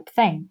white type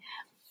thing.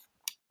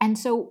 And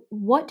so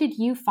what did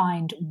you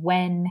find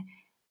when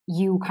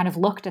you kind of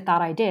looked at that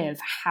idea of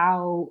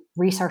how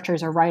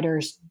researchers or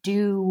writers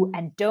do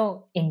and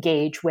don't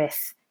engage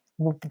with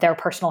their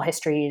personal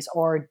histories,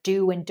 or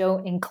do and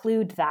don't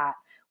include that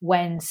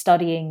when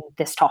studying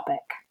this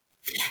topic?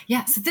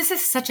 Yeah, so this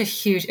is such a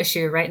huge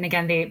issue, right? And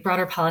again, the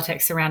broader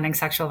politics surrounding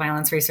sexual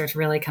violence research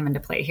really come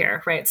into play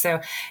here, right? So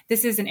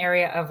this is an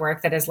area of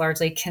work that is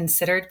largely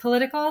considered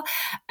political.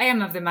 I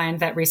am of the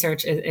mind that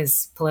research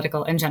is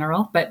political in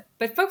general, but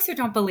folks who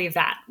don't believe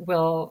that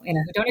will, who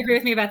don't agree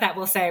with me about that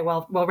will say,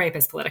 well, rape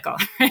is political,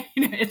 right?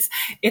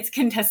 It's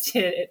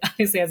contested. It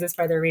obviously has this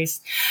further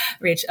reach.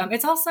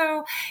 It's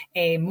also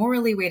a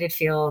morally weighted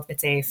field.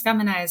 It's a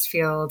feminized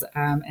field,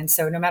 and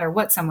so no matter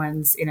what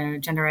someone's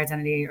gender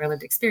identity or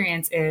lived experience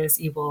is,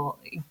 you will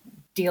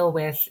deal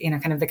with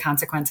kind of the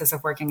consequences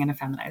of working in a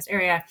feminized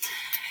area.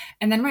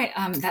 And then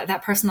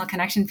that personal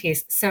connection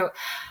piece. So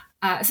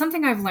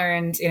something I've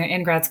learned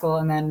in grad school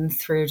and then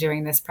through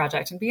doing this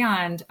project and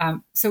beyond.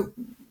 So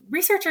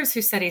researchers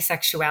who study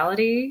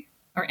sexuality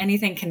or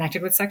anything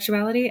connected with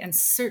sexuality, and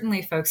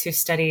certainly folks who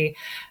study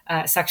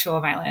sexual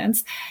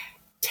violence,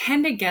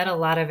 tend to get a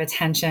lot of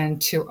attention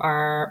to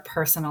our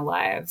personal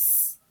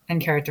lives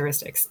and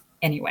characteristics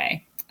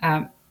anyway.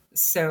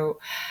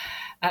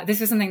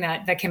 This was something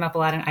that came up a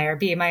lot in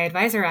IRB. My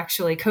advisor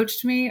actually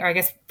coached me, or I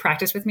guess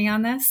practiced with me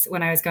on this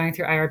when I was going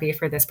through IRB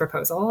for this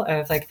proposal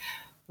of like,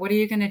 what are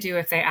you going to do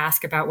if they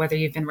ask about whether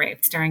you've been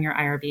raped during your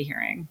IRB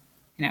hearing?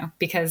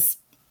 Because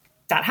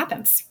that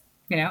happens.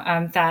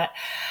 I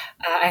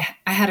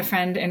had a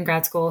friend in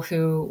grad school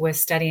who was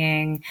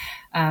studying.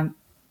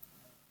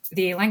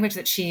 The language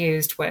that she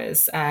used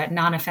was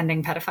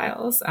non-offending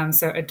pedophiles.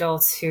 So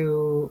adults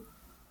who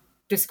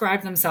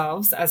described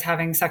themselves as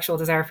having sexual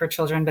desire for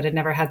children, but had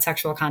never had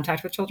sexual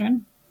contact with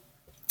children.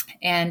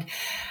 And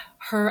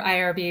her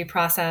IRB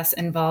process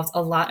involved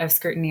a lot of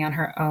scrutiny on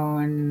her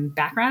own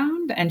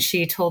background. And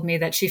she told me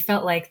that she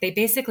felt like they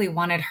basically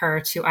wanted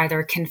her to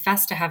either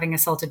confess to having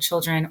assaulted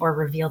children or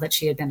reveal that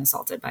she had been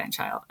assaulted by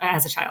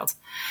as a child.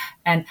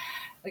 And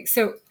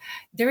so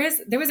there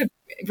was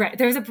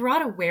a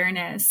broad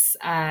awareness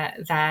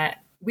that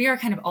we are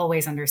kind of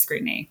always under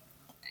scrutiny.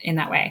 in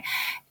that way.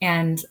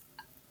 And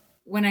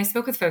when I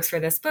spoke with folks for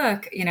this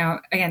book,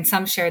 again,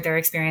 some shared their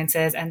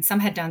experiences and some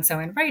had done so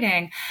in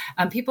writing.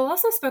 People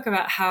also spoke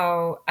about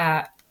how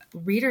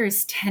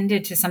readers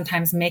tended to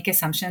sometimes make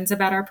assumptions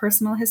about our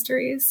personal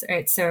histories,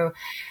 right? So,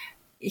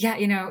 yeah,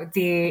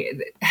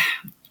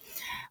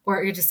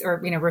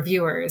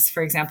 reviewers,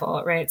 for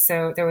example, right?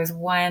 So there was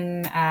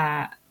one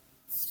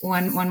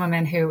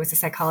woman who was a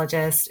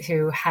psychologist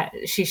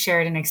she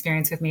shared an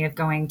experience with me of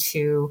going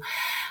to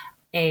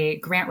a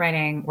grant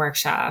writing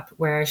workshop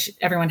where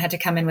everyone had to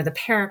come in with a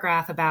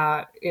paragraph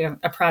about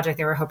a project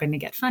they were hoping to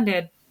get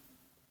funded.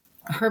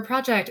 Her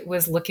project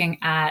was looking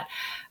at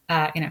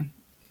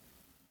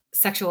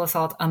sexual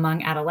assault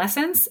among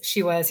adolescents.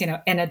 She was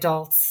an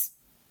adult's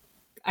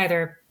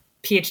either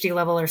PhD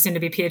level or soon to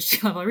be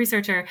PhD level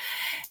researcher,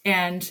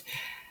 and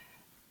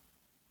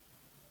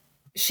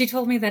she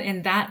told me that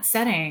in that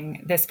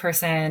setting, this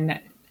person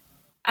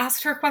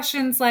asked her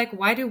questions like,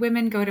 why do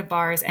women go to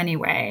bars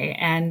anyway?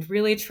 And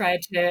really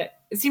it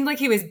seemed like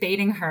he was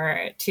baiting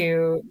her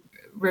to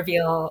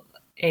reveal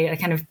a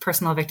kind of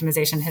personal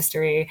victimization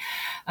history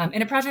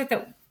in a project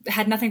that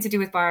had nothing to do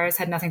with bars,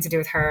 had nothing to do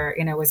with her,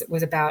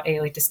 was about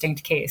a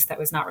distinct case that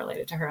was not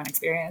related to her own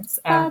experience.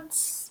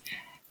 That's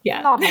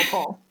not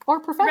helpful or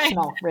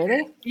professional, right.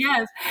 Really.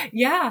 Yes.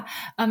 Yeah.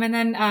 And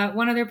then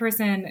one other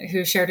person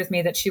who shared with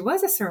me that she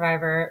was a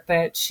survivor,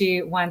 but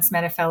she once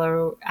met a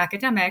fellow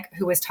academic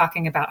who was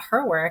talking about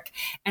her work.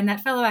 And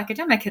that fellow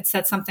academic had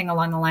said something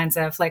along the lines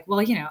of like,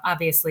 well,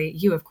 obviously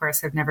you, of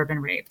course, have never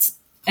been raped,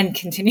 and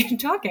continued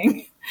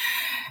talking.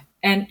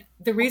 And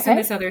the reason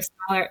this other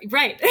scholar,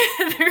 right.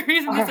 The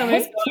reason this other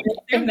scholar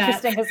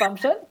interesting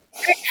assumption.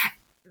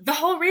 The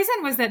whole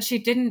reason was that she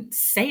didn't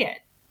say it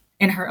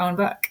in her own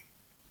book.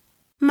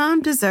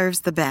 Mom deserves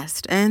the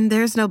best, and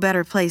there's no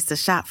better place to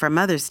shop for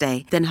Mother's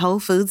Day than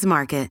Whole Foods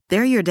Market.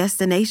 They're your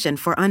destination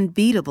for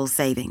unbeatable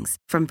savings,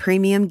 from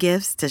premium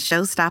gifts to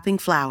show-stopping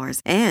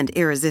flowers and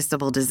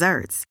irresistible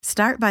desserts.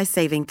 Start by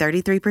saving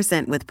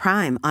 33% with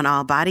Prime on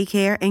all body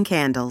care and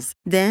candles.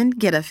 Then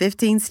get a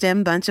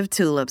 15-stem bunch of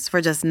tulips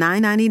for just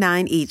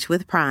 $9.99 each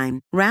with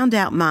Prime. Round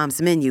out Mom's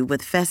menu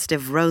with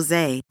festive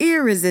rosé,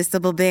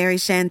 irresistible berry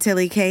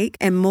chantilly cake,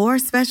 and more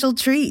special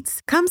treats.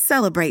 Come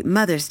celebrate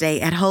Mother's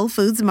Day at Whole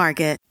Foods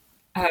Market.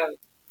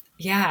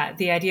 Yeah,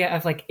 the idea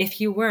of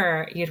if you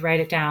were, you'd write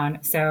it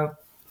down. So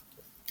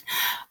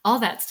all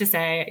that's to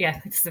say,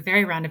 this is a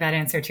very roundabout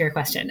answer to your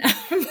question.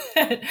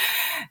 But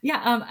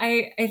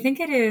I think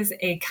it is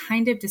a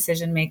kind of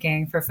decision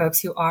making for folks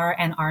who are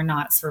and are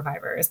not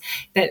survivors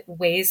that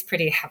weighs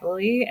pretty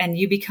heavily, and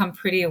you become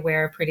pretty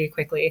aware pretty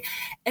quickly,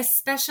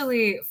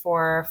 especially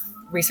for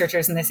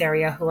researchers in this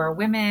area who are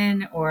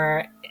women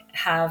or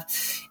have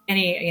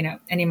any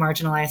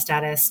marginalized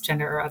status,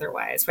 gender or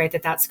otherwise, right?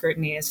 That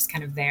scrutiny is just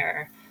kind of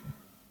there.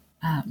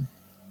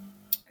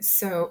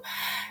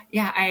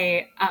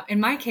 In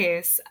my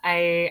case,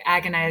 I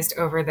agonized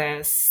over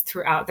this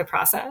throughout the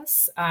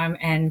process,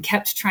 and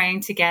kept trying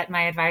to get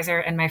my advisor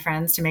and my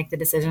friends to make the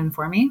decision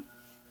for me.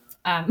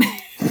 And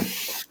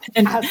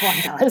as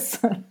one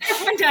does.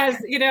 Everyone does,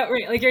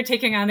 right? You're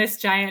taking on this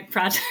giant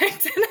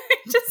project, and I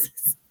just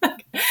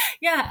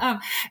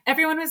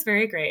everyone was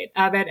very great,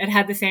 and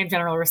had the same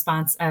general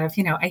response of,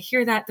 I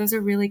hear that those are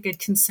really good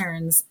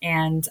concerns,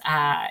 and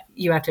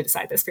you have to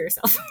decide this for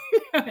yourself.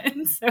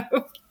 And so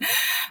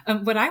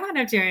what I wound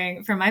up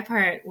doing for my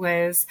part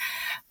was,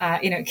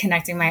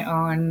 connecting my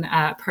own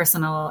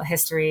personal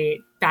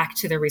history back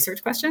to the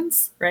research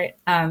questions, right?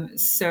 And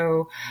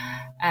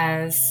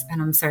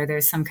I'm sorry,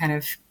 there's some kind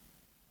of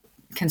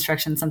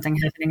construction, something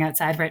happening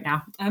outside right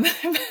now.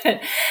 I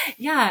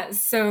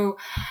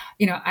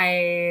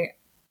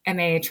am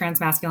a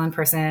transmasculine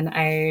person.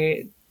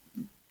 I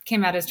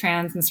came out as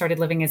trans and started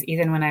living as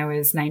Ethan when I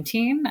was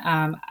 19.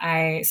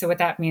 So what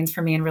that means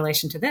for me in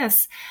relation to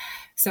this,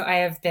 so I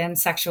have been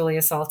sexually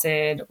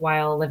assaulted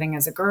while living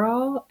as a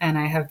girl, and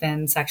I have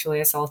been sexually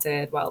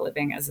assaulted while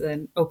living as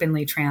an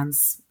openly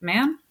trans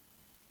man.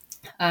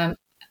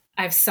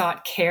 I've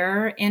sought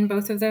care in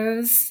both of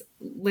those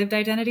lived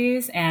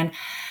identities, and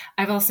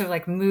I've also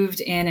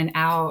moved in and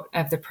out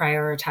of the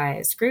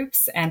prioritized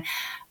groups. And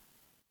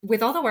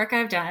with all the work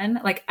I've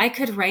done, I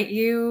could write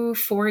you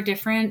 4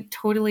 different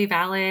totally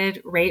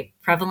valid rape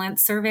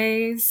prevalence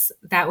surveys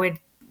that would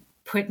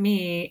put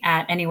me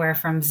at anywhere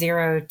from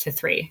 0 to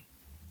 3,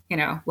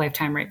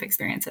 lifetime rape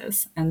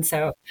experiences. And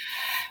so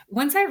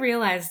once I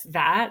realized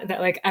that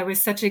I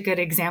was such a good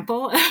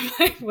example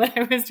of what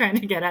I was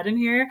trying to get at in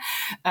here,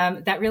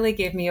 that really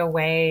gave me a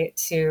way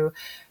to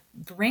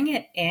bring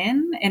it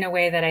in a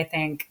way that I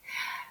think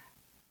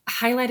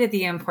highlighted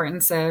the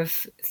importance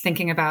of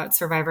thinking about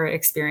survivor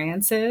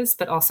experiences,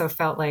 but also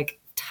felt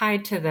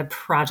tied to the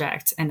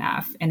project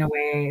enough in a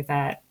way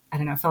that,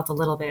 felt a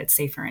little bit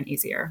safer and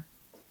easier.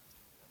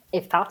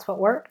 If that's what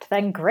worked,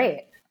 then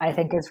great, I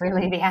think is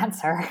really the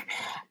answer.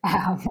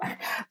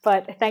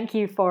 But thank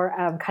you for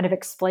kind of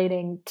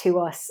explaining to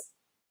us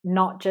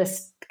not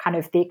just kind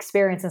of the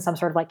experience in some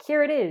sort of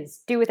here it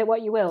is, do with it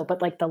what you will, but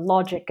the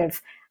logic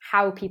of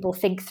how people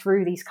think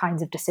through these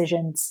kinds of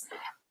decisions.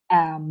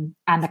 and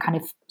the kind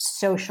of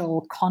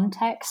social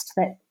context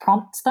that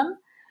prompts them.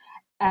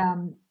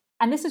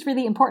 And this is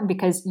really important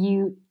because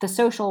the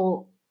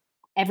social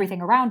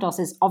everything around us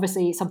is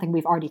obviously something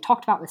we've already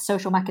talked about, with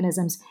social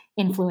mechanisms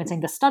influencing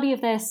the study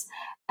of this.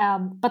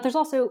 But there's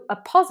also a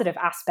positive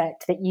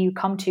aspect that you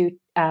come to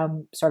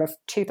sort of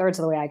 2/3 of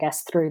the way, I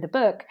guess, through the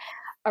book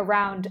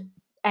around,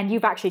 and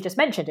you've actually just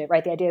mentioned it,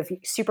 right? The idea of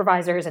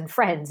supervisors and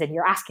friends, and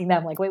you're asking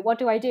them like, wait, what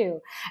do I do?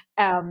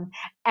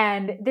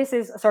 And this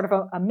is sort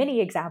of a mini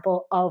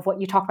example of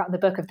what you talk about in the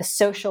book, of the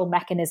social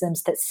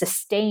mechanisms that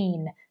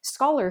sustain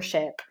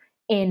scholarship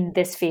in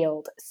this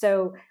field.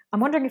 So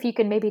I'm wondering if you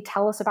can maybe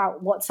tell us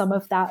about what some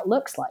of that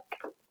looks like.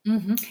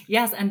 Mm-hmm.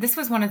 Yes. And this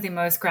was one of the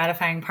most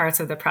gratifying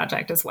parts of the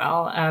project as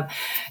well.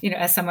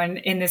 As someone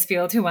in this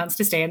field who wants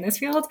to stay in this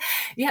field.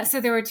 Yeah. So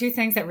there were two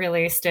things that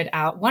really stood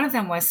out. One of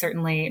them was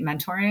certainly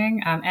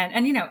mentoring.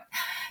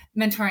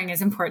 Mentoring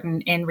is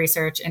important in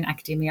research in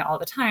academia all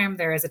the time.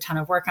 There is a ton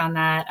of work on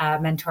that.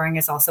 Mentoring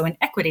is also an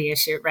equity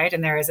issue, right?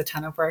 And there is a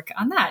ton of work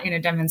on that,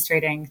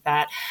 demonstrating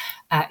that,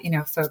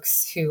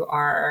 folks who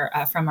are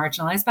from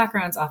marginalized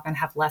backgrounds often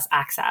have less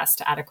access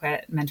to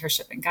adequate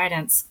mentorship and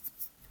guidance.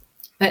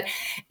 But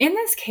in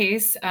this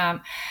case,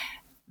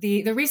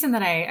 the reason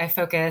that I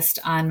focused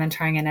on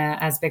mentoring in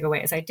as big a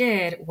way as I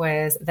did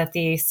was that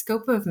the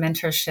scope of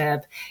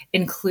mentorship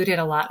included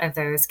a lot of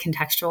those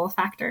contextual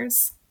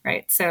factors.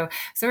 Right. So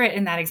right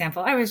in that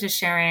example, I was just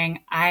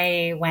sharing,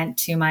 I went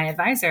to my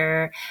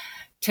advisor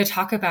to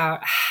talk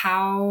about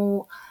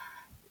how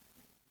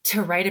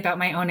to write about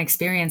my own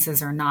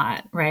experiences or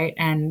not, right?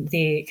 And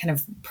the kind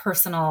of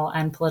personal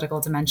and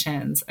political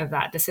dimensions of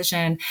that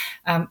decision.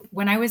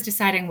 When I was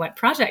deciding what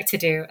project to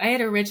do, I had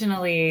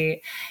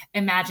originally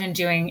imagined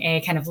doing a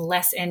kind of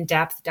less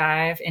in-depth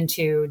dive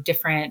into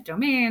different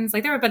domains.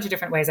 Like there were a bunch of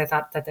different ways I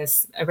thought that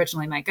this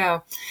originally might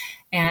go.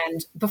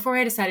 And before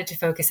I decided to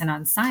focus in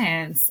on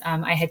science,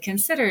 I had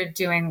considered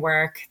doing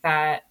work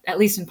that at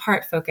least in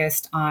part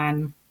focused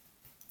on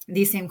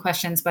these same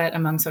questions, but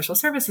among social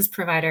services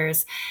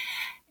providers.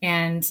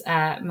 And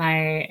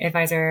my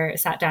advisor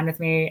sat down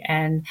with me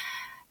and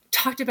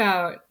talked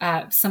about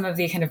some of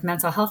the kind of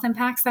mental health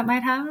impacts that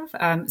might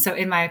have. So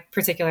in my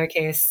particular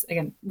case,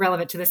 again,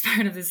 relevant to this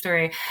part of the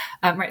story,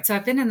 right. So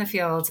I've been in the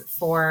field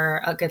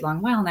for a good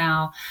long while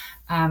now.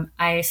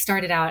 I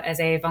started out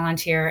as a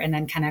volunteer and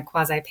then kind of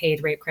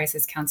quasi-paid rape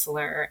crisis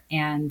counselor.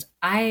 And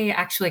I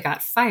actually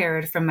got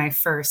fired from my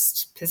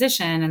first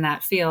position in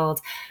that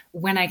field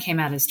when I came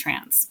out as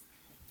trans,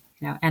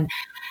 and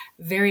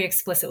very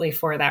explicitly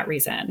for that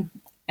reason.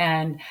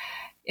 And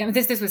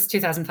this was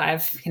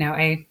 2005.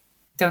 I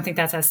don't think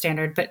that's as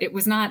standard, but it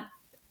was not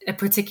a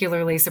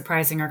particularly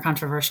surprising or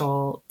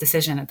controversial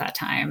decision at that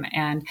time.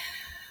 And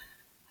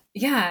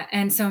yeah.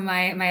 And so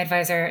my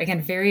advisor,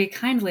 again, very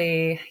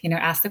kindly,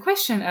 asked the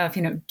question of,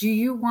 do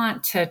you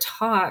want to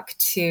talk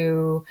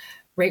to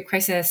rape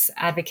crisis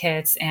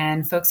advocates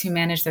and folks who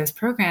manage those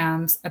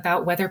programs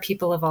about whether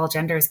people of all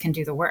genders can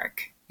do the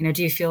work?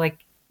 Do you feel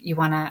like you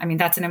want to,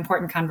 that's an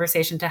important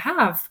conversation to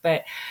have,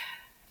 but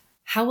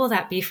how will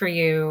that be for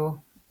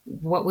you?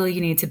 What will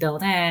you need to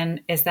build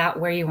in? Is that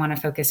where you want to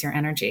focus your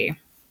energy?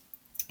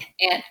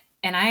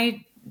 And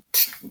I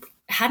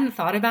hadn't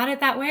thought about it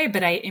that way,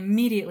 but I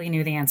immediately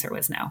knew the answer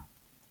was no.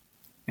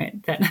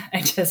 Right? That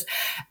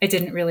I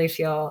didn't really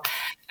feel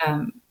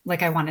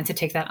like I wanted to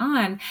take that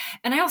on.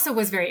 And I also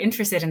was very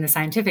interested in the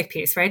scientific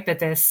piece, right? But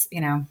this,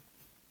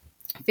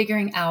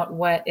 figuring out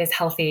what is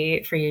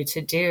healthy for you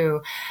to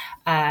do.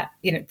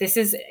 This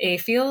is a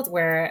field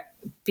where,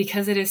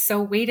 because it is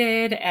so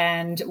weighted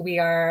and we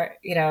are,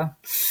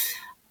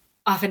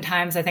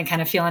 oftentimes I think kind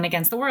of feeling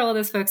against the world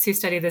as folks who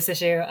study this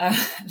issue,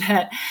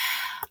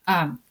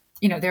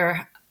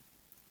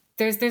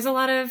 there's a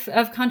lot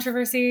of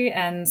controversy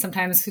and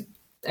sometimes,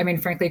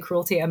 frankly,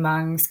 cruelty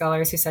among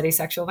scholars who study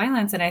sexual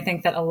violence. And I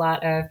think that a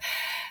lot of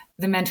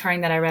the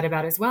mentoring that I read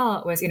about as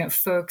well was,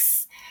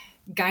 folks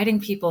guiding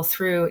people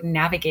through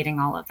navigating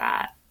all of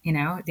that.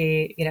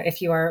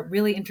 If you are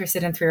really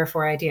interested in 3 or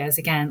 4 ideas,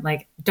 again,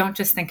 like, don't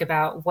just think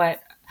about what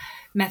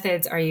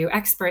methods are you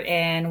expert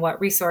in, what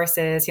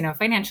resources,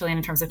 financially and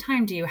in terms of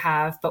time do you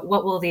have, but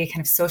what will the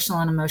kind of social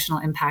and emotional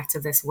impacts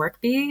of this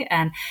work be,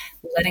 and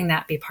letting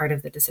that be part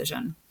of the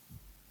decision.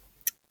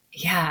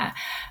 Yeah.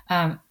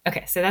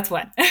 Okay. So that's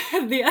one.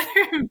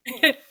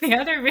 The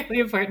other really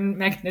important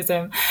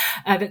mechanism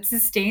that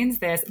sustains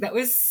this, that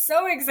was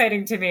so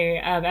exciting to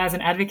me as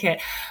an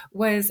advocate,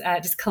 was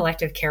just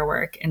collective care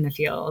work in the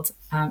field.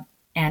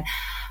 And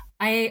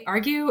I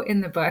argue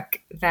in the book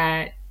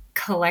that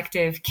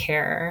collective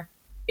care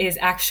is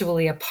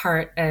actually a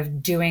part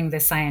of doing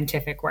the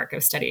scientific work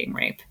of studying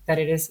rape, that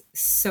it is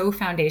so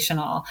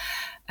foundational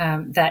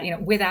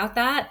that, without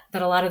that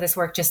a lot of this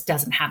work just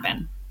doesn't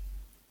happen.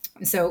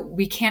 So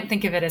we can't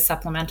think of it as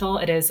supplemental.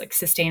 It is like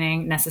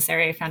sustaining,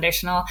 necessary,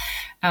 foundational.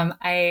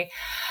 This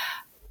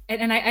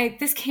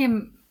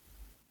came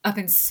up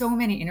in so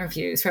many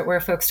interviews, right, where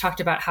folks talked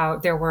about how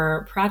there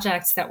were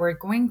projects that were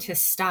going to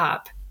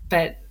stop,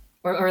 but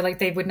or like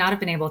they would not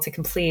have been able to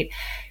complete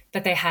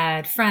that they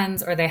had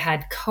friends or they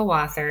had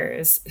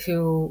co-authors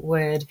who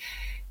would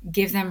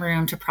give them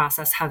room to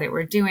process how they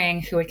were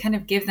doing, who would kind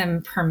of give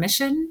them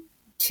permission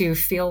to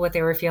feel what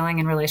they were feeling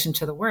in relation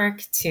to the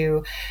work,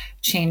 to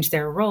change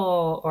their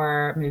role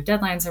or move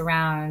deadlines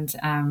around,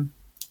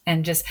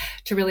 and just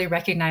to really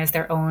recognize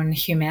their own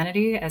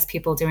humanity as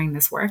people doing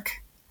this work.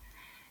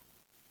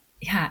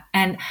 Yeah.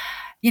 And,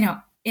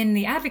 in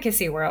the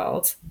advocacy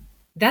world,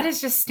 that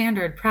is just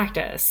standard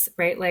practice,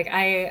 right? Like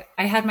I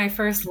had my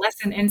first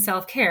lesson in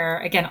self-care,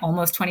 again,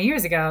 almost 20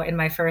 years ago in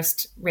my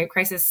first rape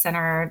crisis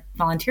center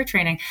volunteer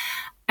training.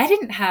 I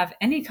didn't have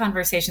any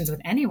conversations with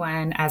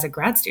anyone as a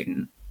grad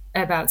student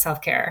about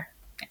self-care.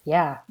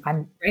 Yeah.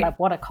 Right? Like,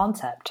 what a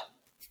concept.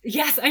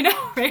 Yes, I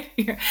know, right?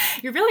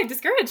 You're really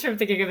discouraged from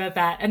thinking about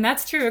that. And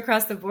that's true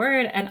across the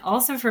board. And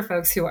also for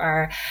folks who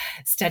are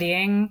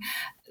studying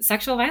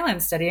sexual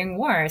violence, studying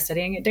war,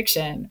 studying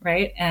addiction,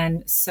 right?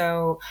 And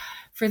so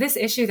for this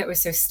issue that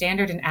was so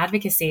standard in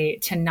advocacy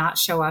to not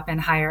show up in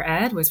higher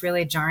ed was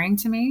really jarring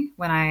to me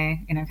when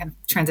I, kind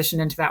of transitioned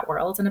into that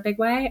world in a big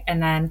way.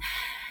 And then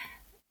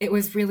it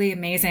was really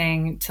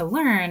amazing to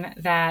learn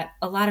that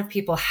a lot of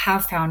people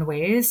have found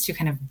ways to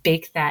kind of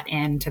bake that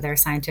into their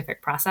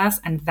scientific process,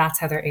 and that's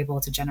how they're able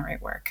to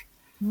generate work.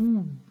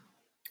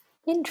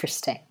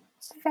 Interesting.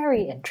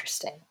 Very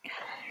interesting.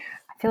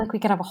 I feel like we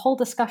could have a whole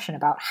discussion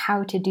about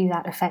how to do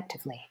that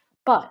effectively,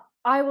 but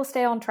I will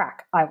stay on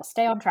track.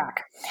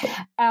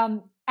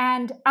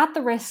 And at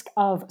the risk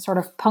of sort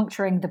of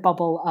puncturing the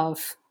bubble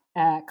of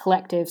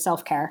collective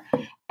self-care,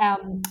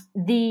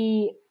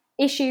 the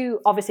issue,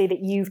 obviously, that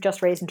you've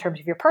just raised in terms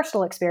of your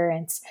personal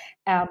experience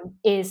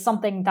is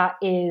something that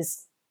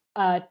is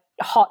a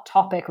hot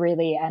topic,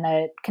 really, and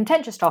a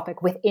contentious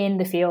topic within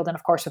the field and,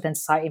 of course, within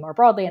society more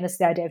broadly. And this is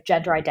the idea of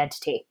gender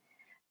identity.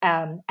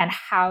 And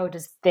how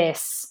does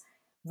this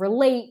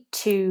relate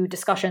to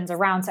discussions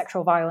around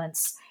sexual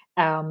violence,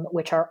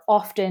 which are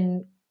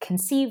often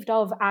conceived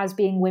of as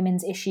being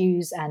women's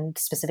issues and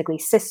specifically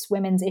cis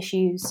women's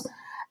issues.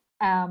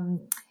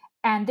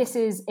 And this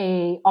is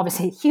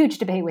obviously a huge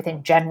debate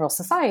within general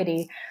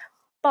society,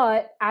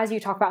 but as you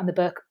talk about in the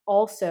book,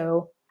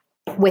 also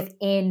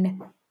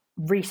within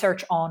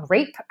research on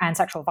rape and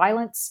sexual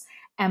violence,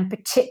 and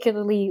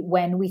particularly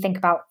when we think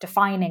about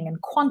defining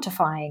and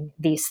quantifying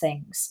these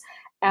things.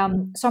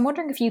 So I'm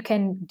wondering if you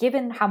can,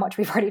 given how much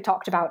we've already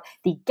talked about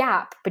the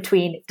gap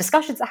between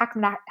discussions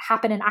that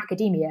happen in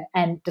academia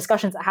and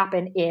discussions that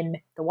happen in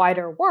the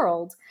wider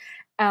world,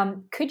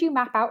 could you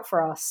map out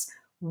for us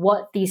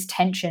what these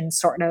tensions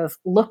sort of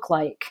look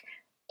like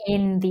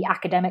in the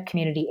academic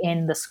community,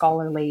 in the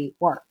scholarly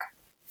work?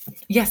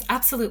 Yes,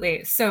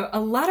 absolutely. So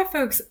a lot of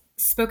folks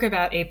spoke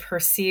about a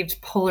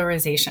perceived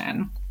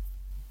polarization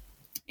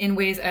in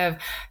ways of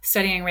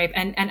studying rape,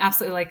 and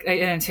absolutely, like,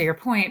 and to your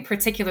point,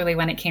 particularly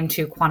when it came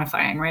to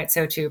quantifying, right?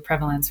 So to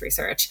prevalence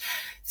research.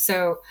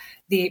 So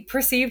the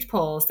perceived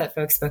polls that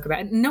folks spoke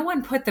about, no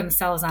one put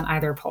themselves on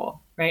either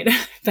poll, right?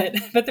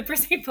 but the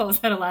perceived polls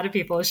that a lot of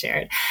people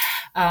shared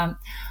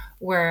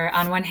were,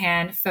 on one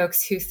hand,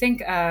 folks who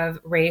think of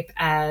rape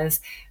as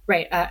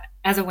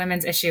a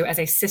women's issue, as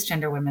a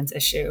cisgender women's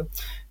issue,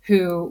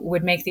 who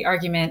would make the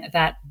argument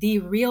that the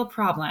real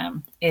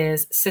problem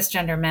is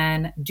cisgender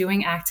men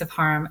doing acts of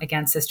harm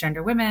against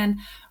cisgender women.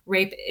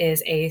 Rape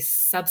is a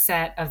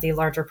subset of the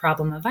larger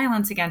problem of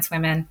violence against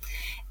women.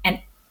 And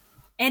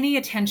any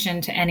attention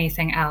to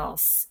anything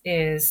else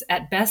is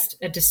at best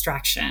a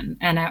distraction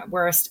and at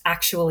worst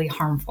actually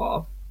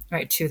harmful,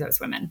 right, to those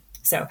women.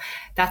 So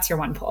that's your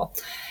one poll.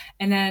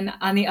 And then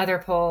on the other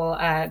poll,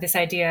 this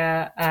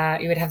idea,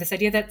 you would have this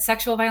idea that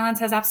sexual violence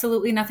has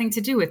absolutely nothing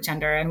to do with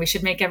gender, and we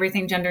should make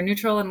everything gender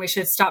neutral, and we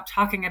should stop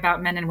talking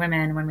about men and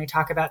women when we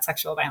talk about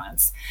sexual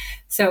violence.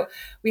 So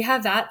we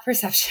have that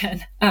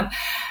perception.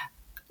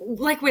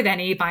 Like with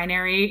any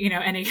binary,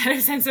 any kind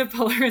of sense of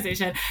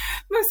polarization,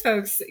 most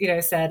folks,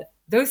 said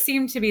those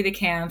seem to be the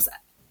camps.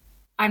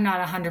 I'm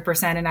not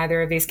 100% in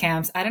either of these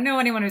camps. I don't know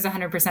anyone who's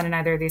 100% in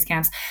either of these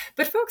camps,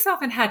 but folks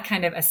often had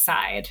kind of a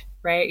side,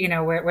 right?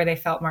 Where they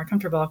felt more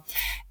comfortable.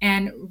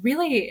 And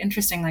really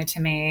interestingly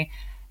to me,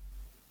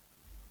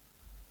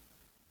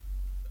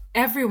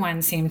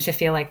 everyone seemed to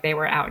feel like they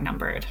were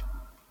outnumbered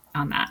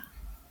on that.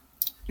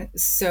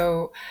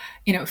 So,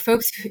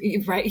 folks,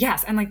 right.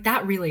 Yes. And like,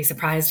 that really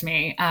surprised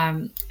me.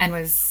 And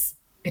was,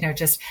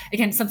 just,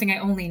 again, something I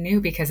only knew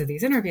because of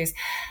these interviews.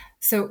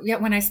 So yeah,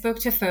 when I spoke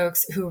to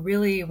folks who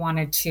really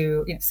wanted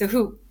to,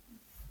 who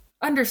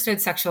understood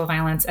sexual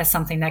violence as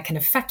something that can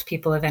affect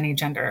people of any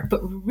gender,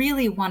 but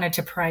really wanted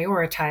to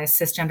prioritize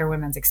cisgender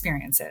women's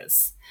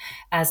experiences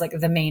as like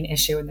the main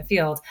issue in the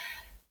field,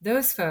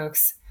 those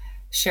folks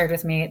shared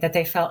with me that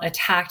they felt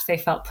attacked, they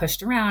felt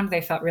pushed around, they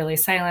felt really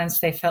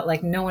silenced, they felt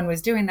like no one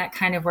was doing that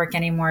kind of work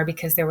anymore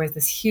because there was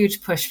this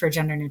huge push for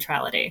gender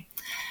neutrality.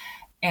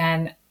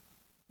 And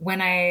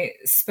when I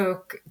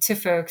spoke to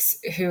folks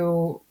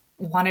who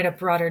wanted a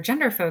broader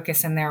gender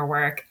focus in their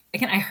work,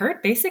 again, I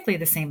heard basically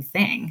the same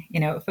thing,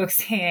 folks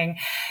saying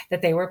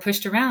that they were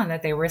pushed around,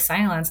 that they were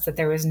silenced, that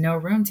there was no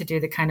room to do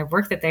the kind of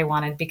work that they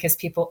wanted because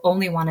people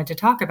only wanted to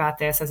talk about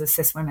this as a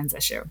cis women's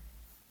issue.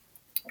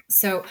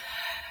 So,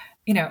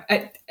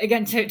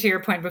 again, to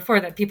your point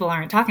before, that people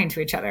aren't talking to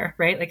each other,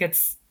 right? Like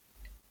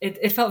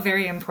it felt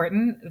very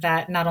important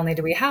that not only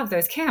do we have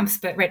those camps,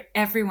 but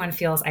everyone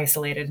feels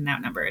isolated and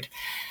outnumbered.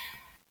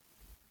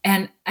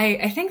 And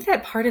I think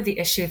that part of the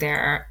issue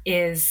there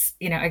is,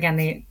 again,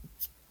 the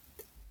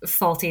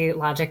faulty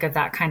logic of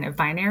that kind of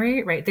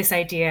binary, right? This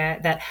idea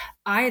that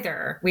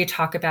either we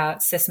talk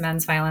about cis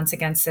men's violence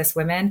against cis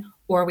women,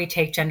 or we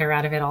take gender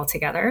out of it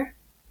altogether,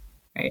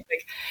 right?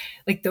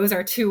 Like those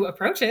are two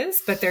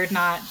approaches, but they're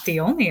not the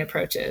only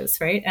approaches,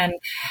 right? And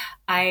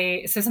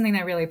so something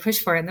that I really push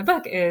for in the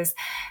book is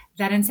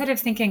that instead of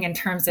thinking in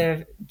terms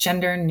of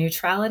gender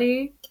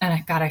neutrality,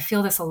 and God, I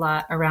feel this a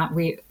lot around,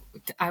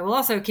 I will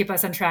also keep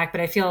us on track,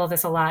 but I feel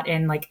this a lot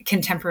in like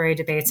contemporary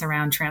debates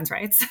around trans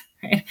rights,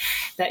 right?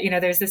 That,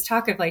 there's this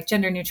talk of like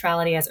gender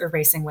neutrality as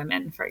erasing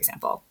women, for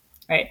example,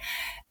 right?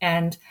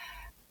 And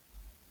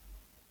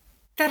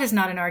that is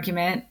not an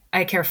argument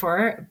I care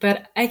for,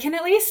 but I can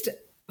at least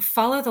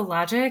follow the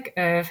logic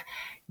of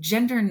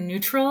gender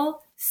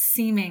neutral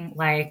seeming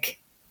like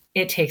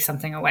it takes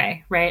something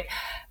away, right?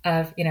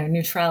 Of,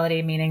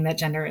 neutrality meaning that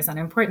gender is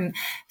unimportant.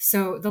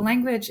 So the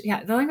language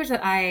that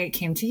I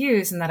came to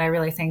use and that I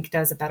really think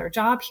does a better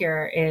job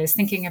here is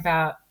thinking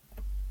about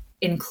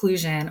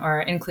inclusion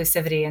or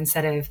inclusivity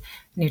instead of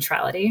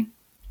neutrality,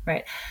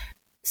 right?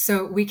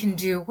 So we can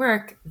do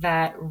work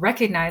that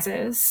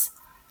recognizes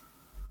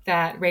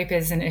that rape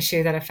is an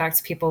issue that affects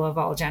people of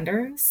all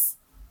genders.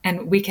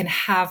 And we can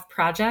have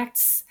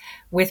projects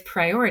with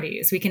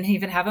priorities. We can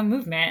even have a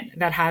movement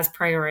that has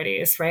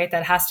priorities, right?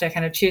 That has to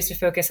kind of choose to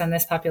focus on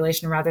this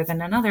population rather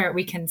than another.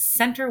 We can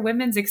center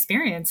women's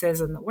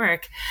experiences in the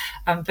work,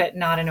 but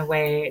not in a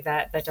way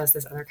that does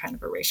this other kind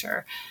of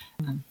erasure.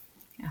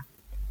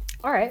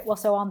 All right. Well,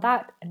 so on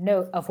that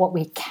note of what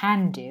we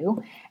can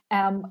do,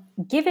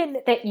 given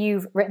that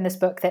you've written this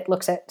book that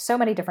looks at so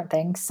many different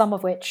things, some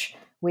of which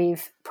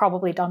we've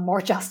probably done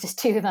more justice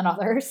to than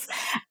others,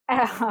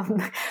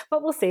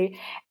 but we'll see.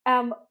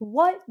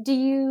 What do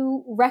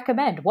you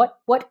recommend?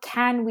 What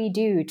can we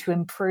do to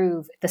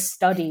improve the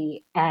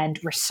study and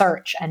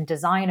research and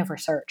design of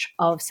research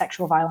of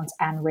sexual violence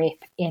and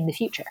rape in the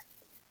future?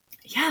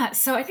 Yeah,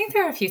 so I think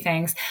there are a few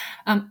things.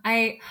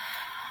 I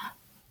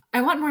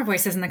want more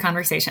voices in the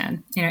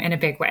conversation, in a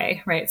big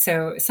way, right?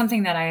 So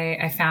something that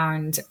I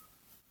found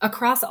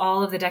across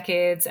all of the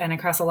decades and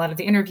across a lot of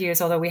the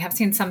interviews, although we have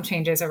seen some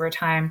changes over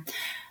time,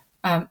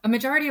 a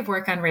majority of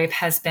work on rape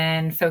has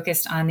been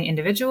focused on the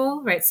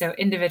individual, right? So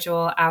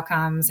individual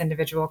outcomes,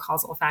 individual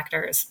causal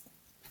factors,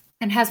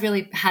 and has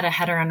really had a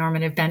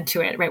heteronormative bent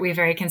to it, right? We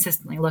very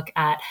consistently look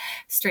at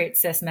straight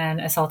cis men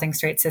assaulting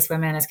straight cis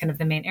women as kind of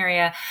the main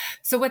area.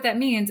 So what that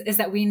means is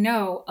that we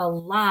know a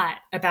lot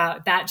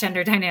about that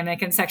gender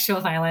dynamic and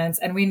sexual violence,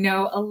 and we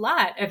know a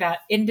lot about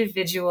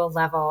individual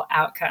level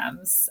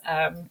outcomes,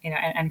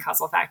 and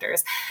causal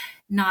factors.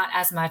 Not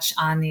as much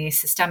on the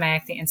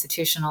systemic, the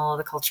institutional,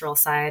 the cultural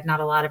side,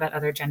 not a lot about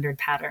other gendered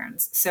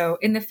patterns. So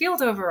in the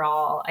field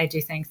overall, I do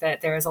think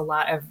that there is a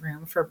lot of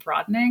room for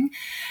broadening.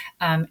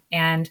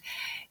 And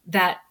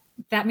that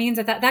means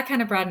that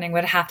kind of broadening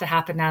would have to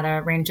happen at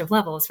a range of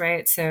levels,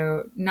 right?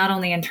 So not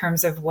only in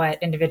terms of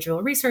what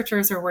individual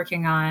researchers are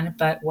working on,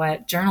 but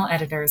what journal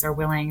editors are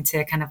willing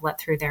to kind of let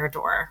through their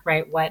door,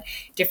 right? What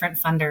different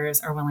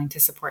funders are willing to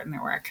support in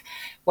their work,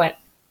 what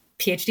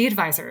PhD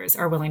advisors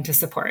are willing to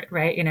support,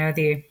 right?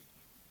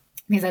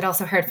 Because I'd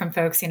also heard from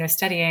folks,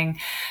 studying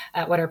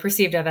what are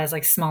perceived of as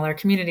like smaller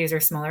communities or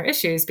smaller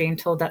issues, being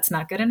told that's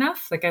not good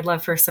enough. Like I'd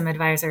love for some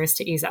advisors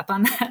to ease up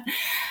on that.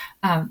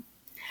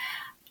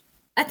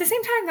 At the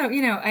same time,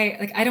 though,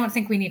 I don't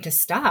think we need to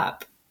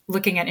stop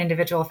looking at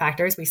individual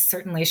factors. We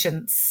certainly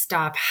shouldn't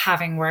stop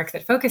having work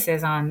that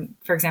focuses on,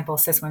 for example,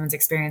 cis women's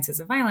experiences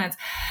of violence.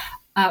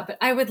 But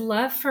I would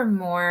love for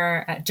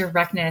more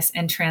directness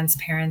and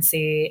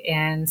transparency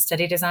in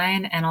study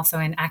design and also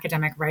in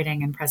academic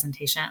writing and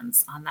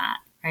presentations on that,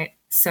 right?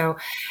 So,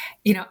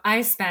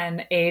 I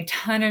spend a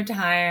ton of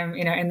time,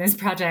 in this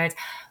project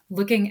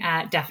looking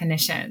at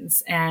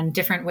definitions and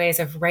different ways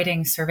of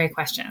writing survey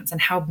questions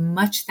and how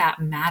much that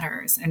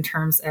matters in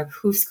terms of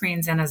who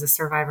screens in as a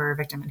survivor or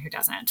victim and who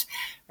doesn't,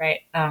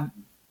 right?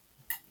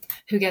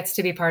 Who gets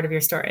to be part of your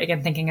story.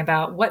 Again, thinking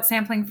about what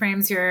sampling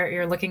frames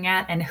you're looking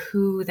at and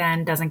who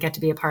then doesn't get to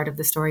be a part of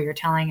the story you're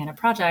telling in a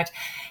project.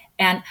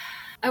 And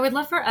I would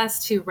love for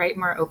us to write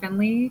more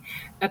openly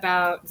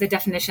about the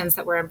definitions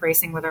that we're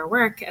embracing with our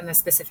work and the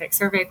specific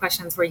survey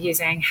questions we're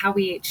using, how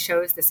we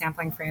chose the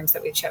sampling frames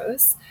that we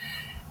chose,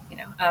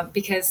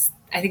 because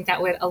I think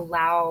that would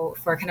allow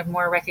for kind of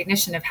more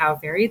recognition of how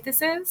varied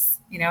this is,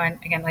 and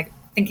again, like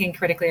thinking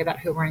critically about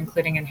who we're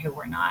including and who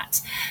we're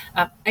not.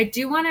 I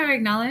do want to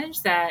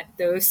acknowledge that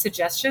those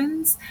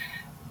suggestions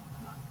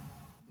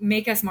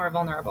make us more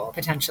vulnerable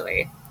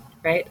potentially,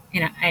 right?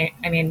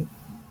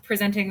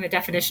 presenting the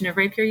definition of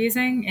rape you're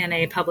using in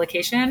a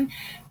publication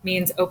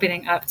means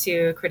opening up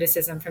to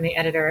criticism from the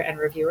editor and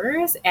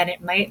reviewers, and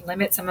it might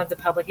limit some of the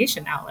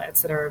publication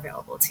outlets that are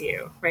available to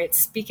you, right?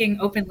 Speaking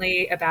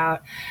openly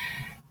about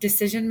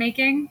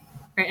decision-making,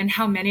 right, and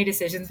how many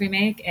decisions we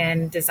make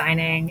in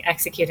designing,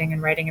 executing,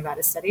 and writing about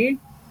a study,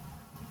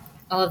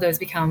 all of those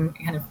become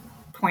kind of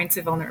points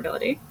of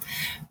vulnerability.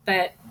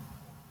 But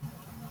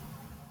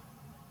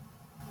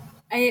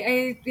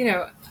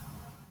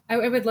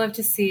I would love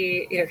to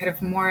see, kind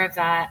of more of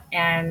that.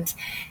 And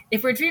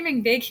if we're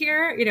dreaming big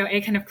here,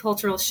 a kind of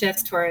cultural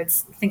shift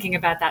towards thinking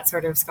about that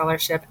sort of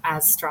scholarship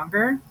as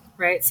stronger,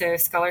 right? So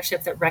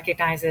scholarship that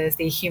recognizes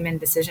the human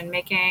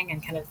decision-making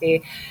and kind of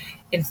the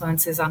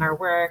influences on our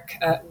work,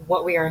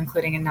 what we are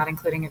including and not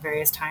including at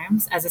various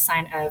times as a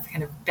sign of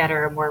kind of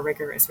better, more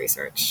rigorous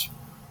research.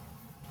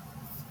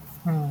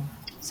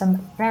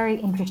 Some very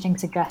interesting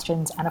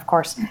suggestions. And of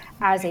course,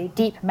 as a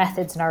deep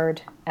methods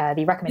nerd,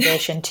 the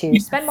recommendation to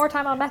spend more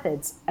time on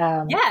methods.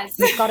 Yes.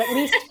 You've got at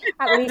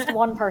least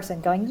one person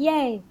going,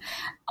 yay.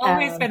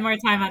 Always spend more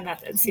time on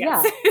methods.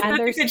 Yes. Yeah.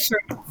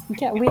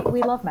 And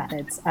we love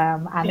methods.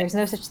 And there's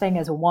no such thing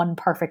as one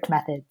perfect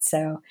method.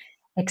 So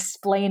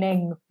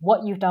explaining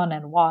what you've done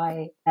and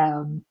why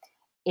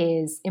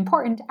is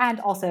important. And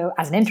also,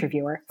 as an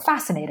interviewer,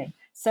 fascinating.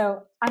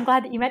 So I'm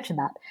glad that you mentioned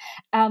that.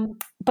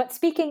 But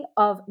speaking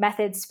of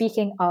methods,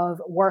 speaking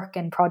of work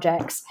and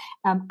projects,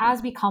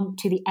 as we come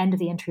to the end of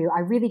the interview, I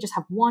really just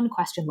have one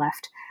question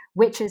left,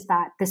 which is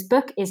that this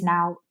book is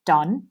now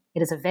done.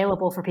 It is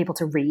available for people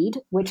to read,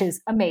 which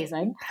is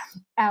amazing.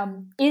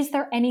 Is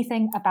there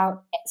anything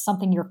about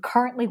something you're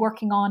currently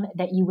working on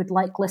that you would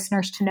like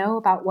listeners to know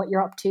about what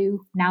you're up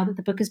to now that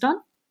the book is done?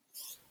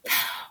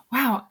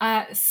 Wow.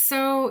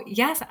 So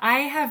yes, I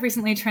have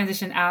recently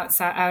transitioned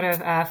out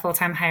of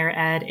full-time higher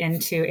ed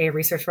into a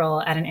research role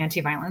at an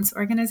anti-violence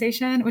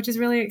organization, which is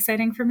really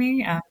exciting for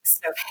me.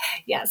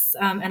 Yes.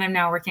 And I'm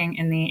now working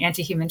in the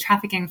anti-human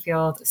trafficking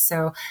field.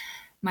 So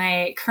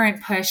my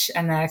current push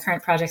and the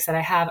current projects that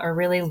I have are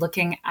really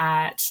looking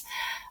at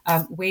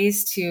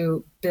ways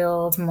to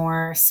build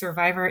more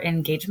survivor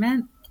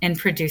engagement in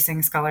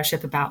producing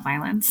scholarship about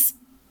violence.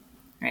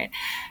 Right.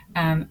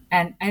 And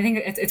I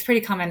think it's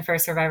pretty common for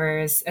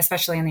survivors,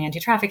 especially in the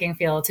anti-trafficking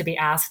field, to be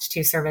asked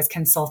to serve as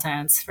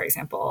consultants, for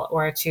example,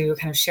 or to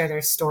kind of share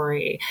their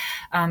story.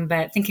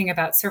 But thinking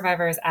about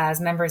survivors as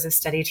members of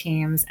study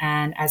teams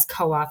and as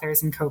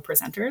co-authors and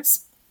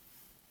co-presenters.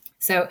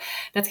 So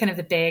that's kind of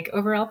the big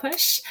overall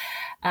push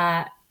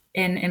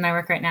in my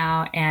work right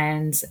now,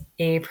 and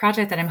a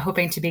project that I'm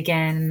hoping to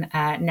begin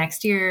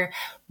next year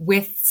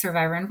with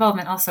survivor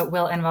involvement also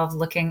will involve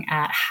looking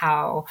at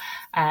how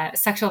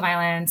sexual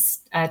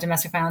violence,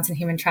 domestic violence, and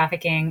human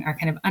trafficking are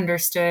kind of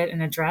understood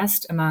and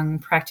addressed among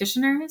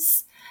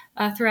practitioners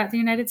throughout the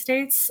United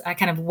States,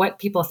 kind of what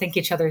people think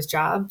each other's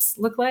jobs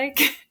look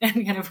like,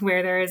 and kind of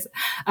where there is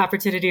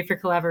opportunity for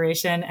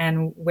collaboration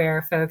and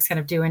where folks kind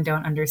of do and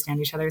don't understand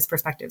each other's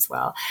perspectives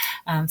well.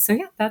 So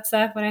yeah, that's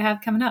what I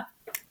have coming up.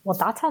 Well,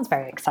 that sounds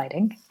very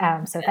exciting.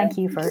 So thank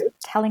you for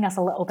telling us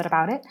a little bit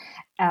about it.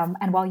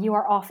 And while you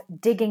are off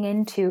digging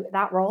into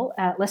that role,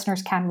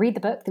 listeners can read the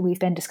book that we've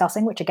been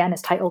discussing, which again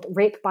is titled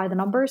Rape by the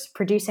Numbers,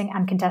 Producing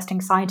and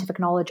Contesting Scientific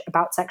Knowledge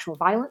About Sexual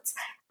Violence,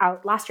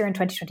 out last year in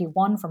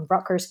 2021 from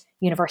Rutgers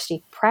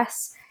University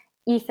Press.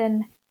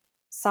 Ethan,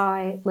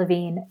 Czuy,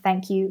 Levine,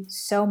 thank you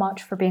so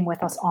much for being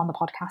with us on the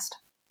podcast.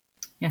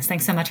 Yes,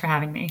 thanks so much for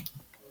having me.